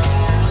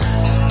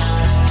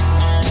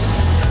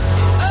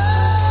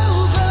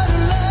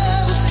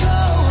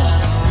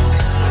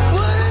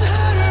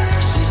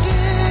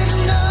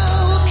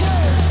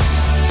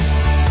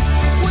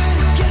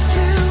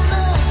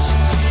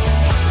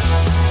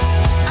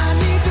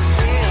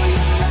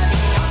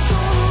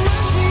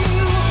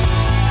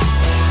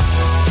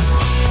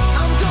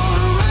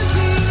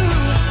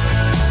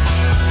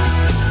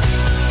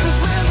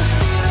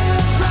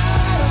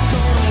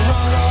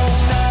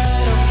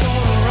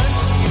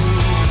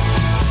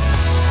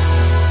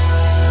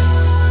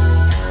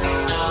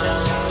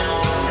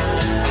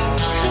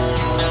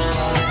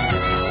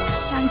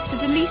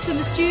 in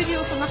the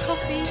studio for my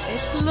coffee.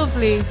 It's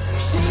lovely.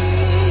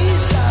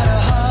 She's got a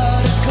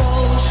heart of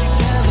gold, she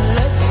never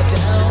let me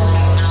down.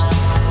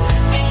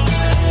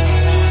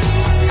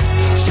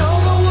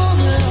 You're the one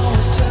that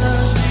always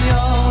turns me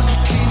on, you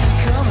keep me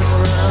coming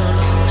around.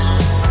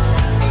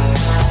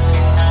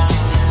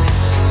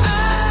 I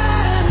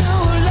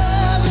know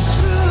love is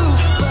true,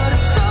 but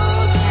it's so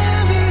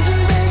damn easy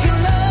making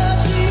love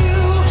to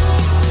you.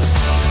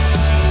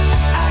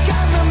 I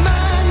got my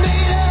mind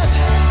made up,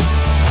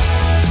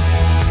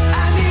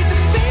 I need to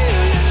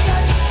feel your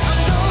touch, I'm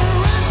gonna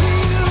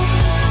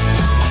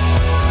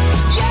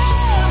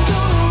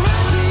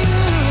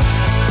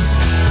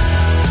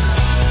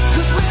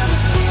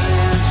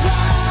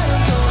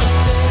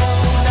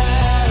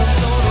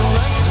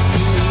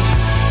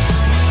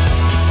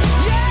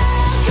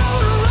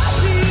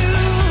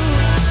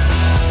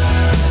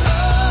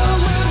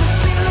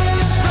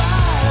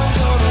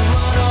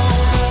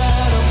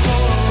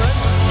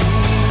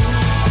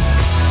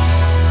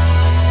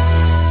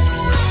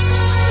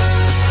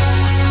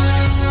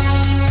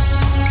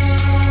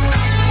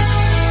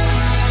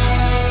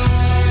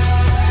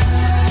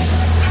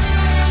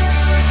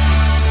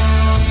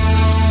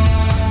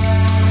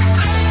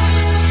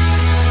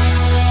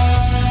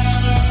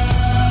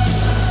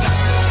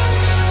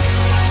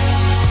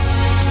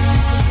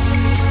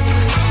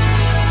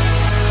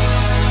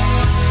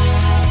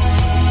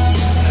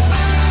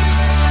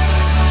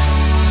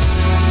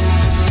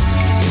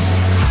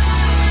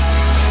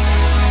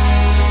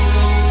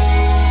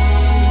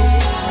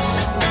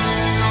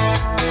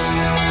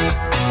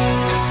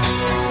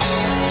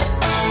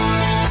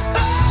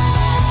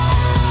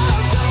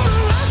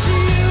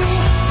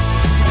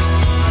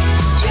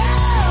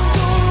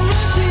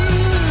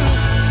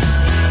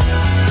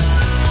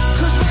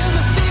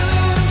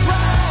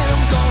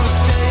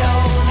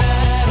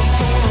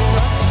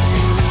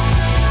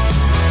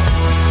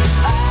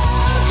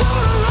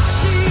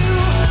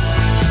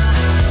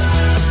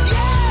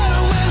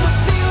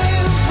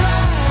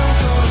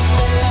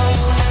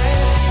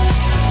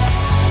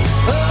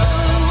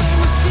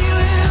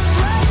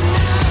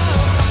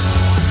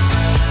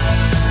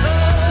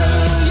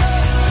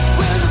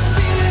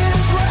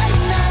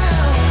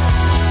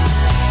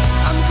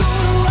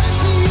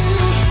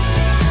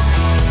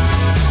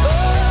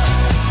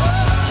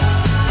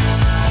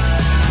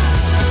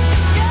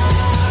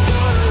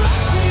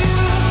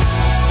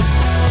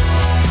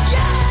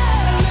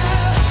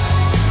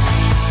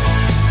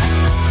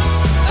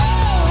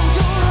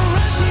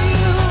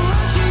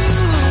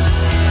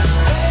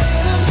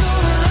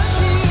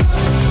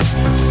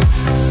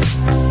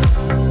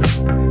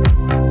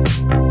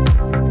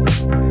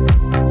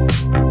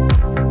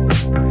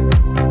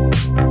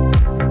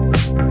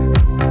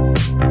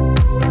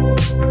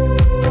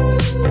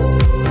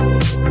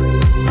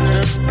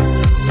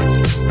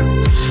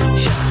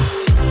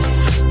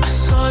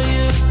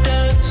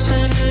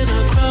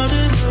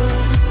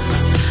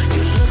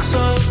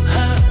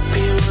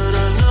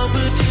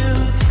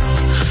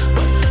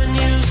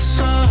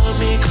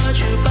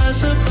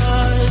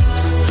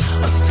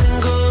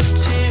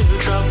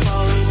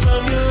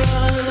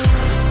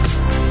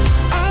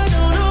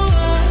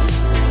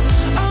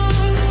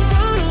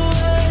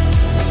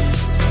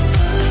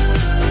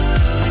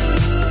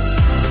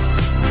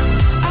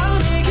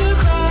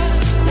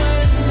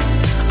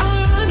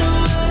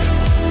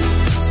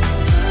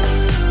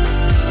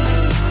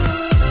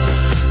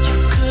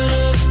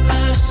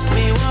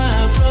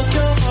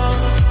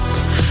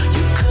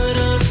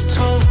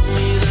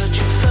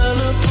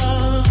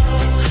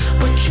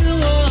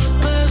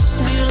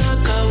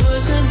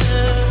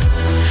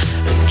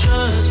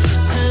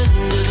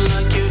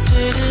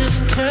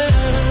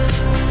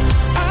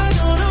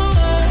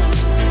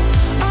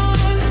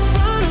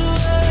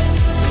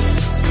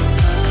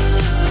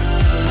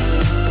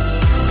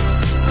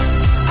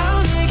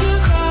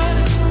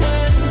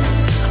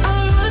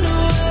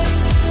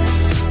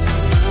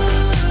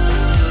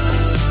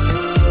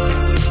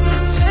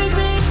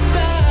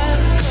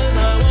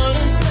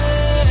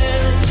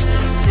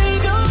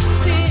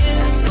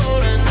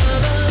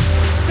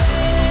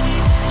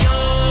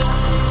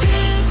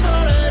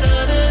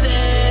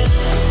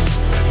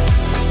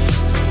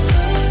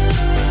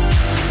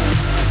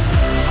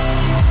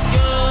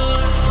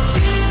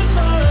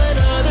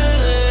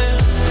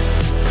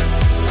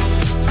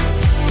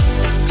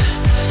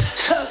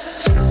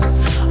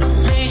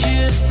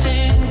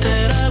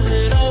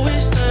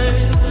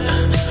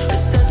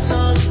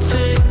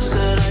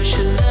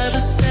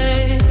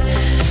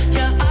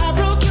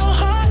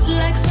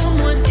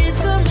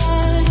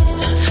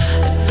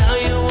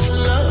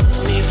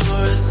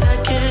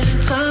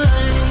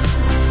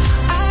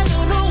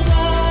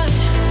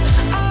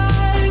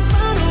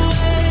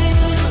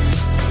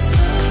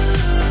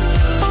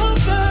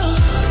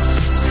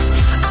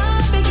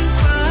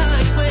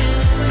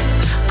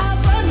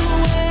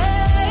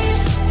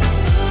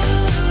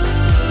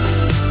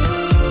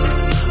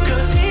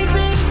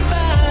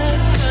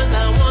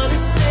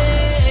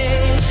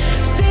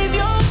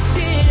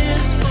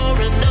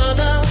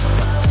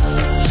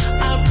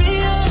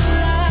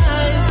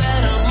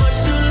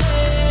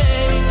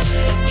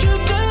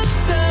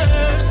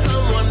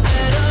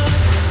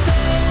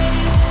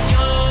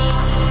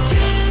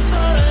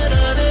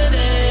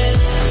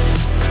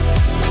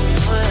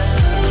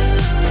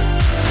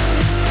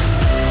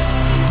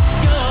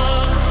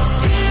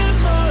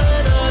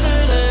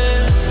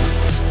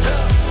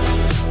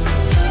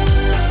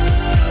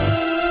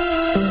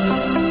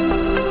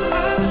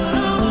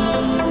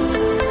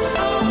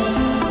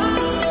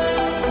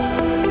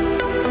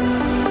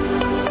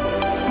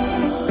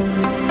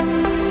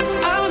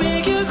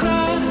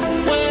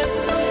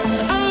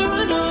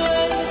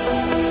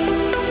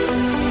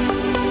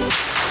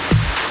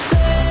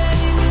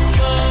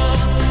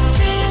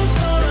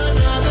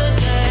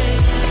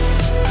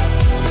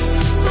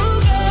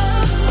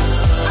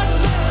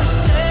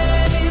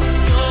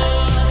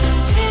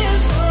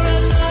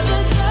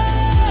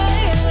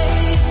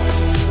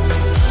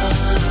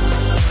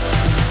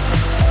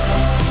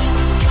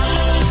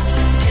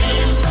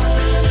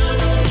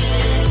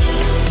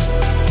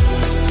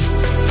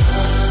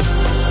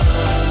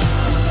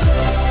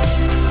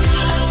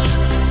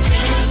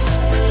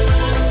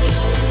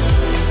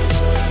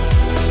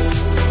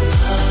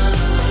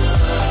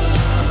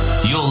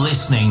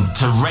listening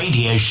to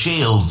Radio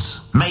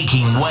Shields,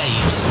 making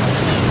waves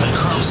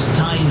across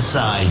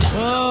Tyneside.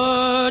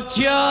 Put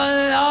your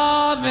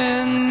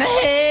loving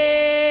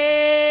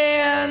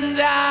hand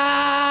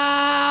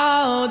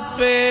out,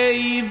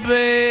 baby,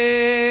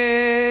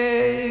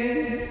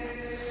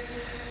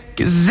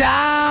 'cause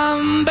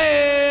I'm begging.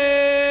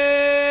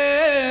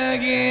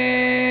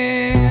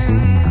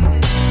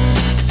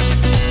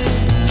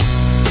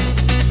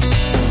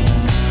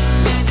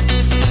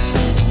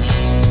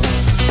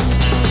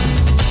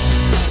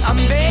 I'm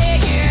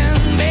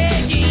begging,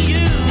 begging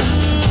you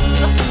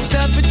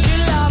to put your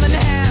loving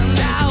hand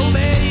out,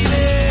 baby.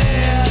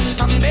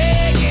 I'm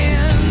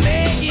begging,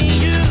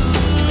 begging you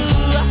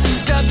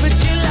to put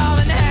your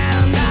loving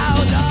hand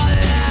out,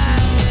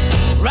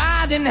 darling.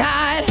 Riding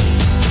high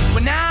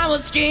when I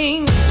was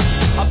king,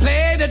 I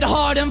played it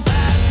hard and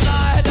fast,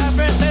 like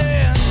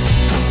everything.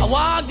 I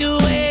walked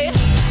away,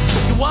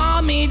 you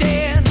want me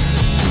then,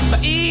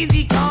 but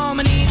easy come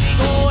and easy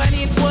go, and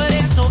it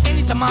wouldn't. So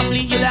anytime I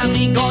bleed, you let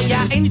me go.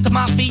 Yeah, anytime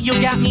I feel, you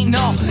got me.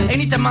 No,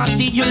 anytime I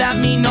see, you let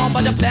me know.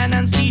 But the plan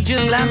and see,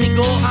 just let me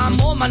go. I'm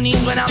on my knees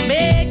when I'm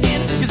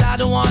begging, 'cause I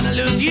don't wanna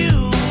lose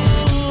you.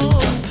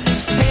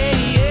 Hey,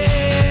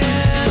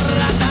 yeah,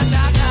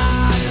 ra-da-da-da,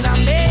 'cause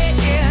I'm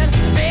begging,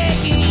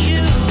 begging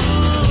you.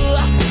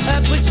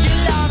 Put your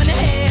loving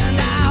hand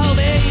out,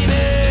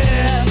 baby.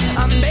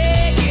 I'm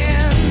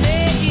begging,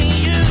 begging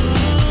you.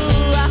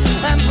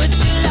 Put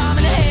your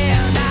loving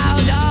hand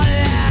out,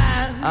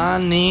 darling. I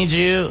need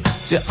you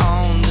to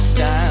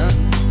understand.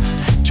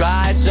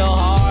 Try so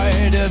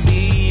hard to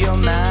be your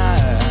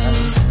man,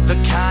 the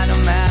kind of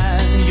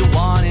man you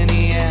want in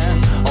the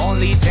end.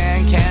 Only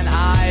then can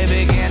I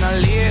begin to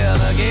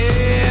live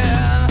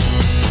again.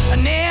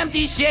 An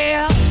empty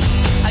shell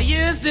I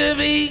used to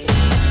be,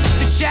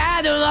 the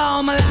shadow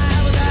all my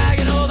life was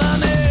hanging over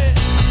me.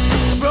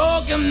 A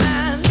broken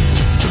man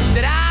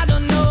that I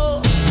don't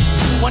know,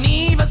 won't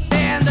even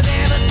stand, I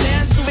never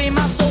stand to be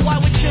my soul. Why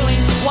we're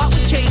chilling, why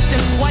we're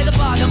chasing, why the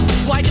bottom,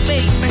 why the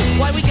basement,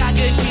 why we got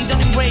good, she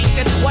don't embrace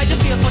it. Why the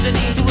feel for the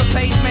need to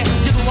replace me?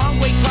 You're the wrong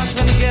way, trying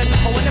to good.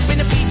 I went up in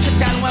a feature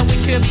town where we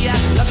could be at,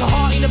 like a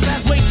heart in the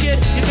best way, shit.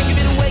 You can give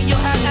it away, you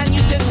have, and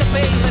you tend to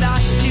pay. But I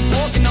keep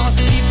walking on,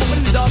 keep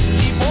opening the door,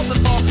 keep open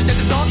for that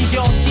the dog is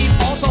yours, keep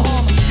also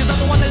home, 'cause I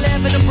don't wanna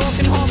live in a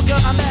broken home,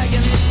 girl, I'm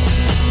begging.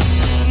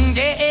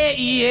 Yeah,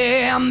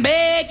 yeah, I'm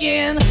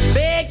begging,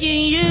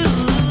 begging you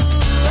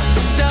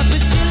to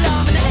put your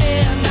loving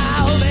hand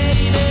out,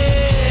 baby.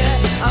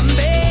 I'm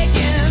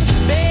begging,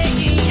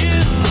 begging you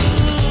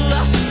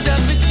to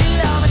put your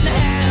loving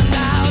hand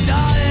out,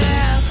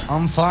 darling.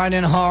 I'm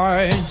finding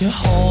hard to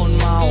hold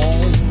my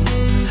own,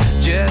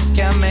 just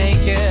can't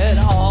make it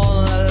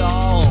all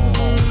alone.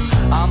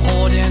 I'm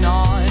holding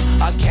on,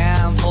 I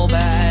can't fall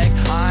back.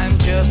 I'm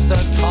just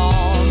a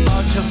call,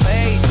 but your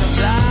face is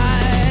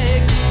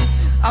black.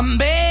 I'm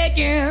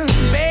begging,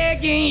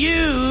 begging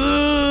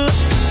you,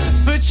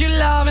 put your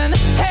loving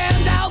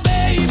hand out,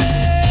 baby.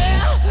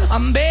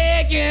 I'm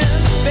begging,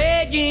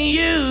 begging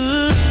you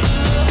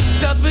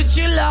to put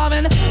your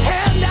loving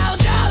hand out,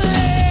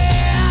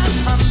 darling.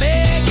 I'm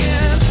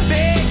begging,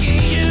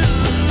 begging you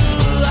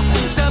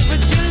to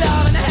put your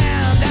loving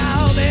hand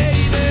out,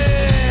 baby.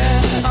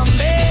 I'm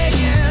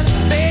begging,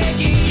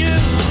 begging you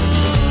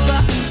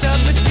to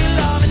put your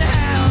loving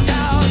hand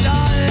out,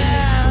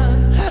 darling.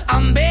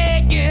 I'm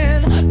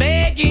begging,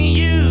 begging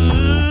you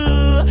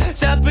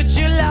to put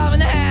your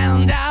loving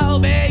hand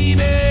out,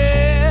 baby.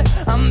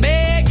 I'm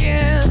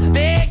begging,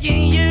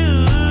 begging you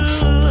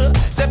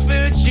to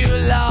put your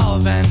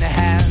loving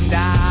hand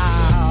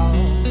out.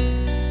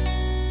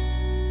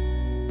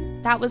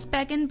 That was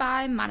Begging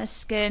by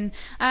Maneskin.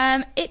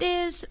 It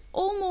is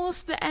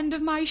almost the end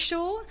of my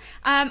show.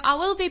 I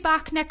will be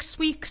back next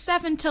week,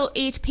 7 till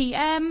 8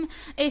 p.m.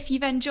 If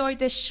you've enjoyed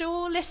this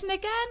show, listen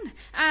again.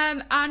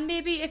 And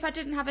maybe if I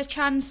didn't have a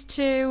chance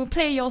to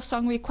play your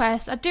song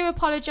request, I do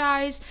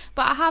apologise,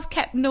 but I have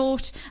kept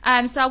note,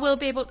 so I will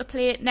be able to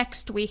play it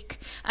next week.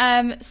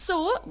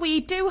 So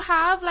we do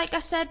have, like I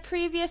said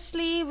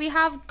previously, we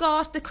have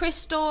got the Chris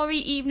Story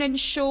evening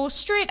show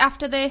straight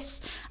after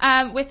this,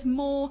 with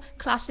more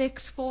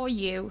classics for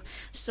you.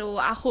 So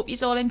I hope you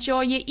all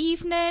enjoy your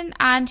evening,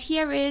 and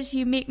here is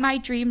You Make My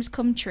Dreams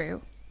Come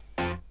True.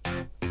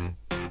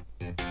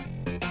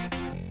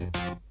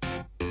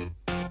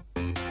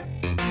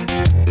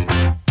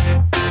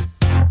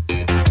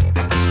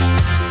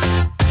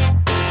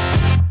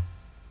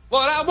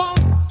 What I want,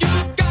 you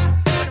got,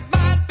 and it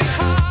might be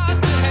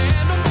hard to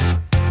handle,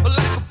 but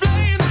like a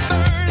flame that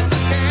burns a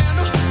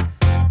candle,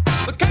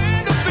 the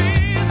candle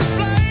feeds the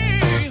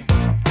flame.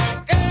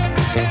 Yeah,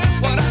 yeah,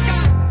 what I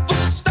got,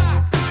 full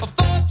stock of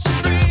thoughts and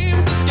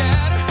dreams that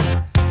scatter,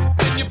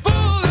 and you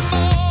pull them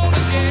all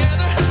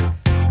together.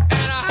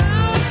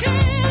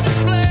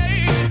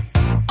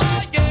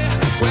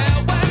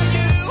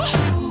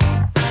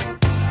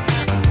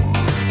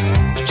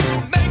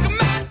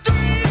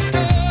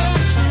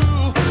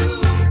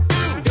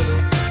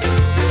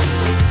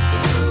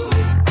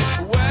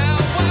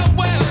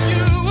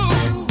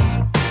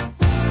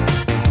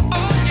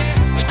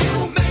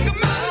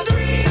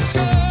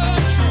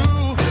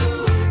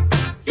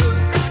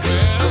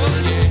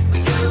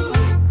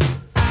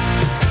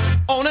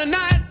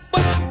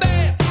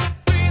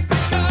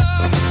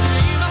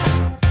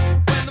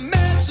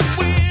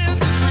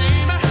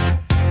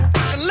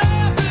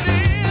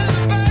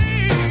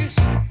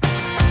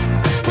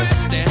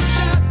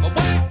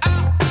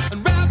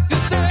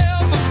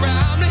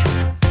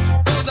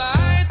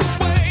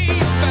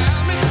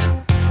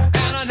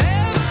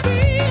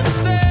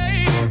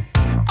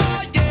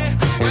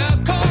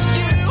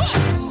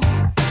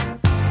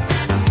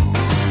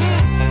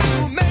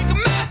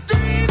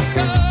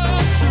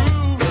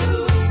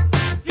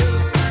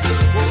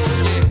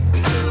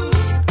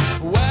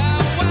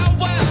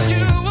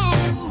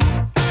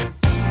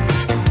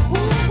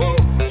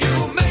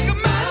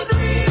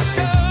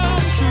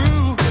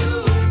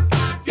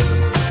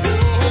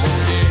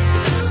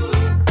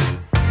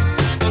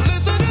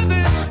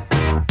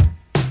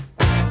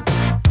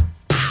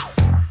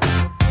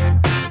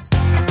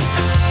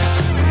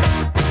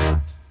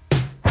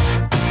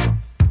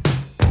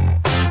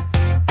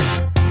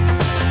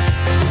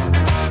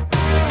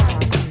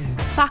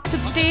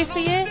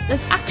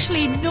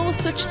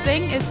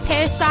 thing is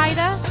pear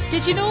cider.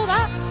 Did you know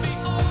that?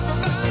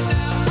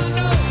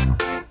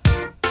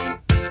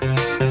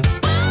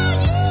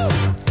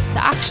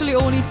 They're actually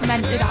only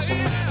fermented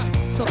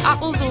apples. So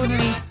apples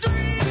only.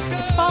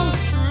 It's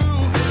false.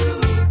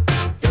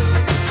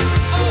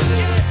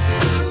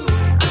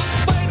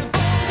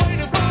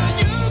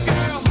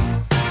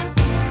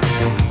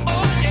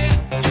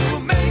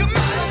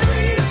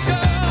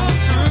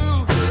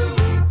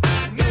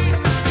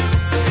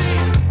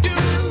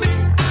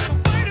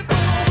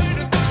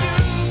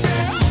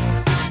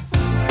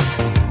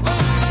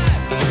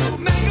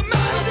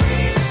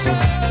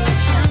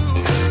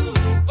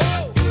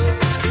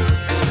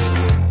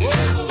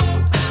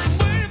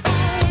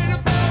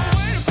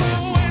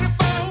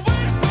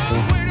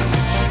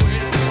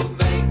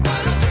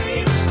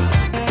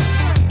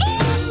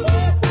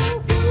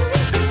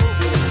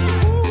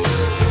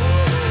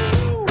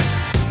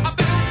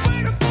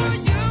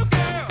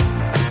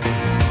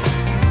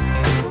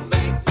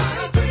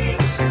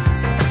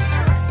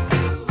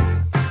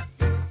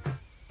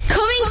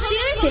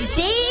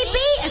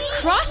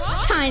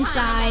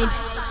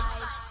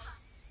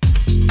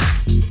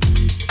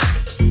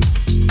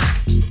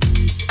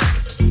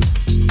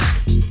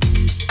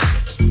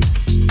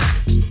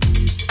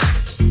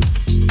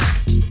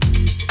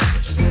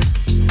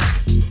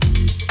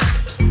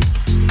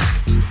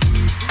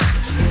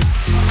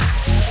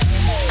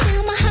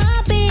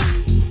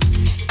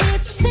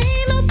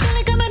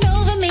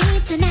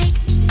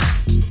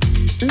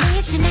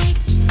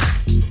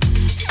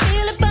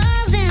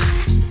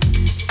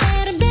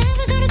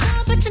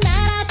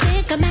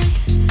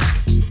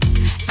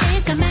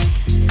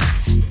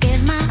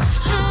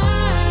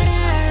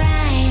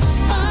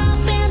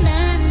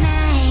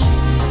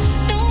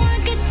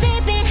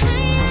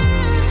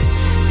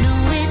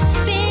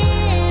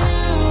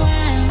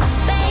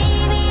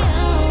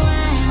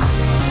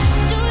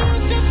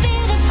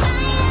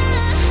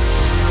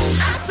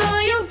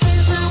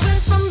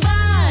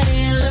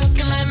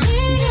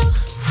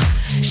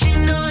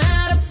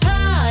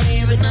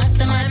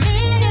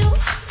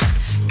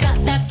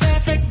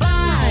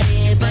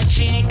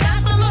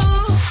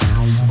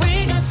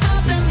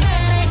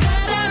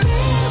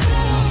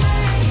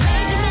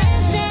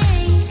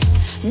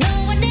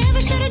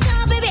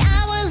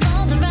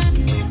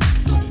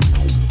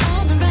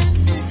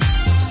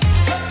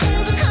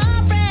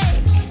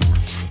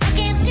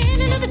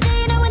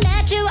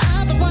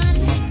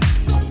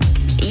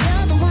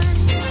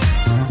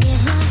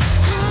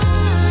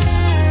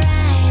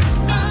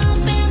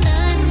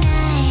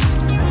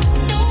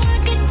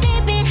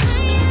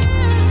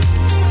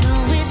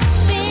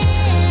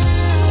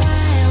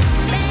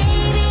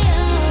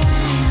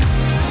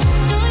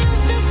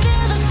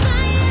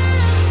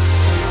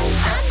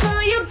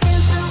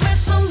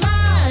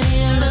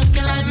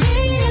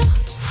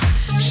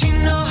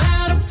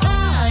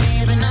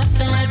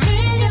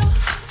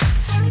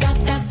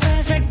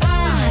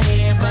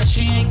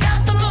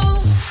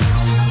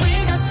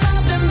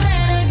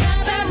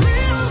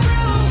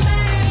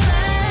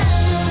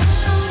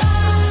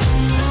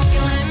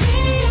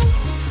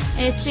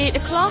 It's 8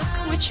 o'clock,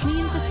 which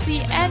means it's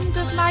the end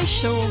of my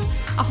show.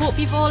 I hope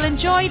you've all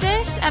enjoyed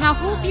it, and I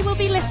hope you will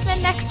be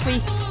listening next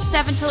week,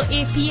 7 till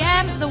 8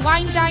 p.m, The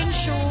Wine Dine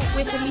Show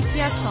with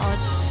Alicia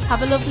Todd.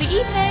 Have a lovely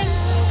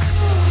evening.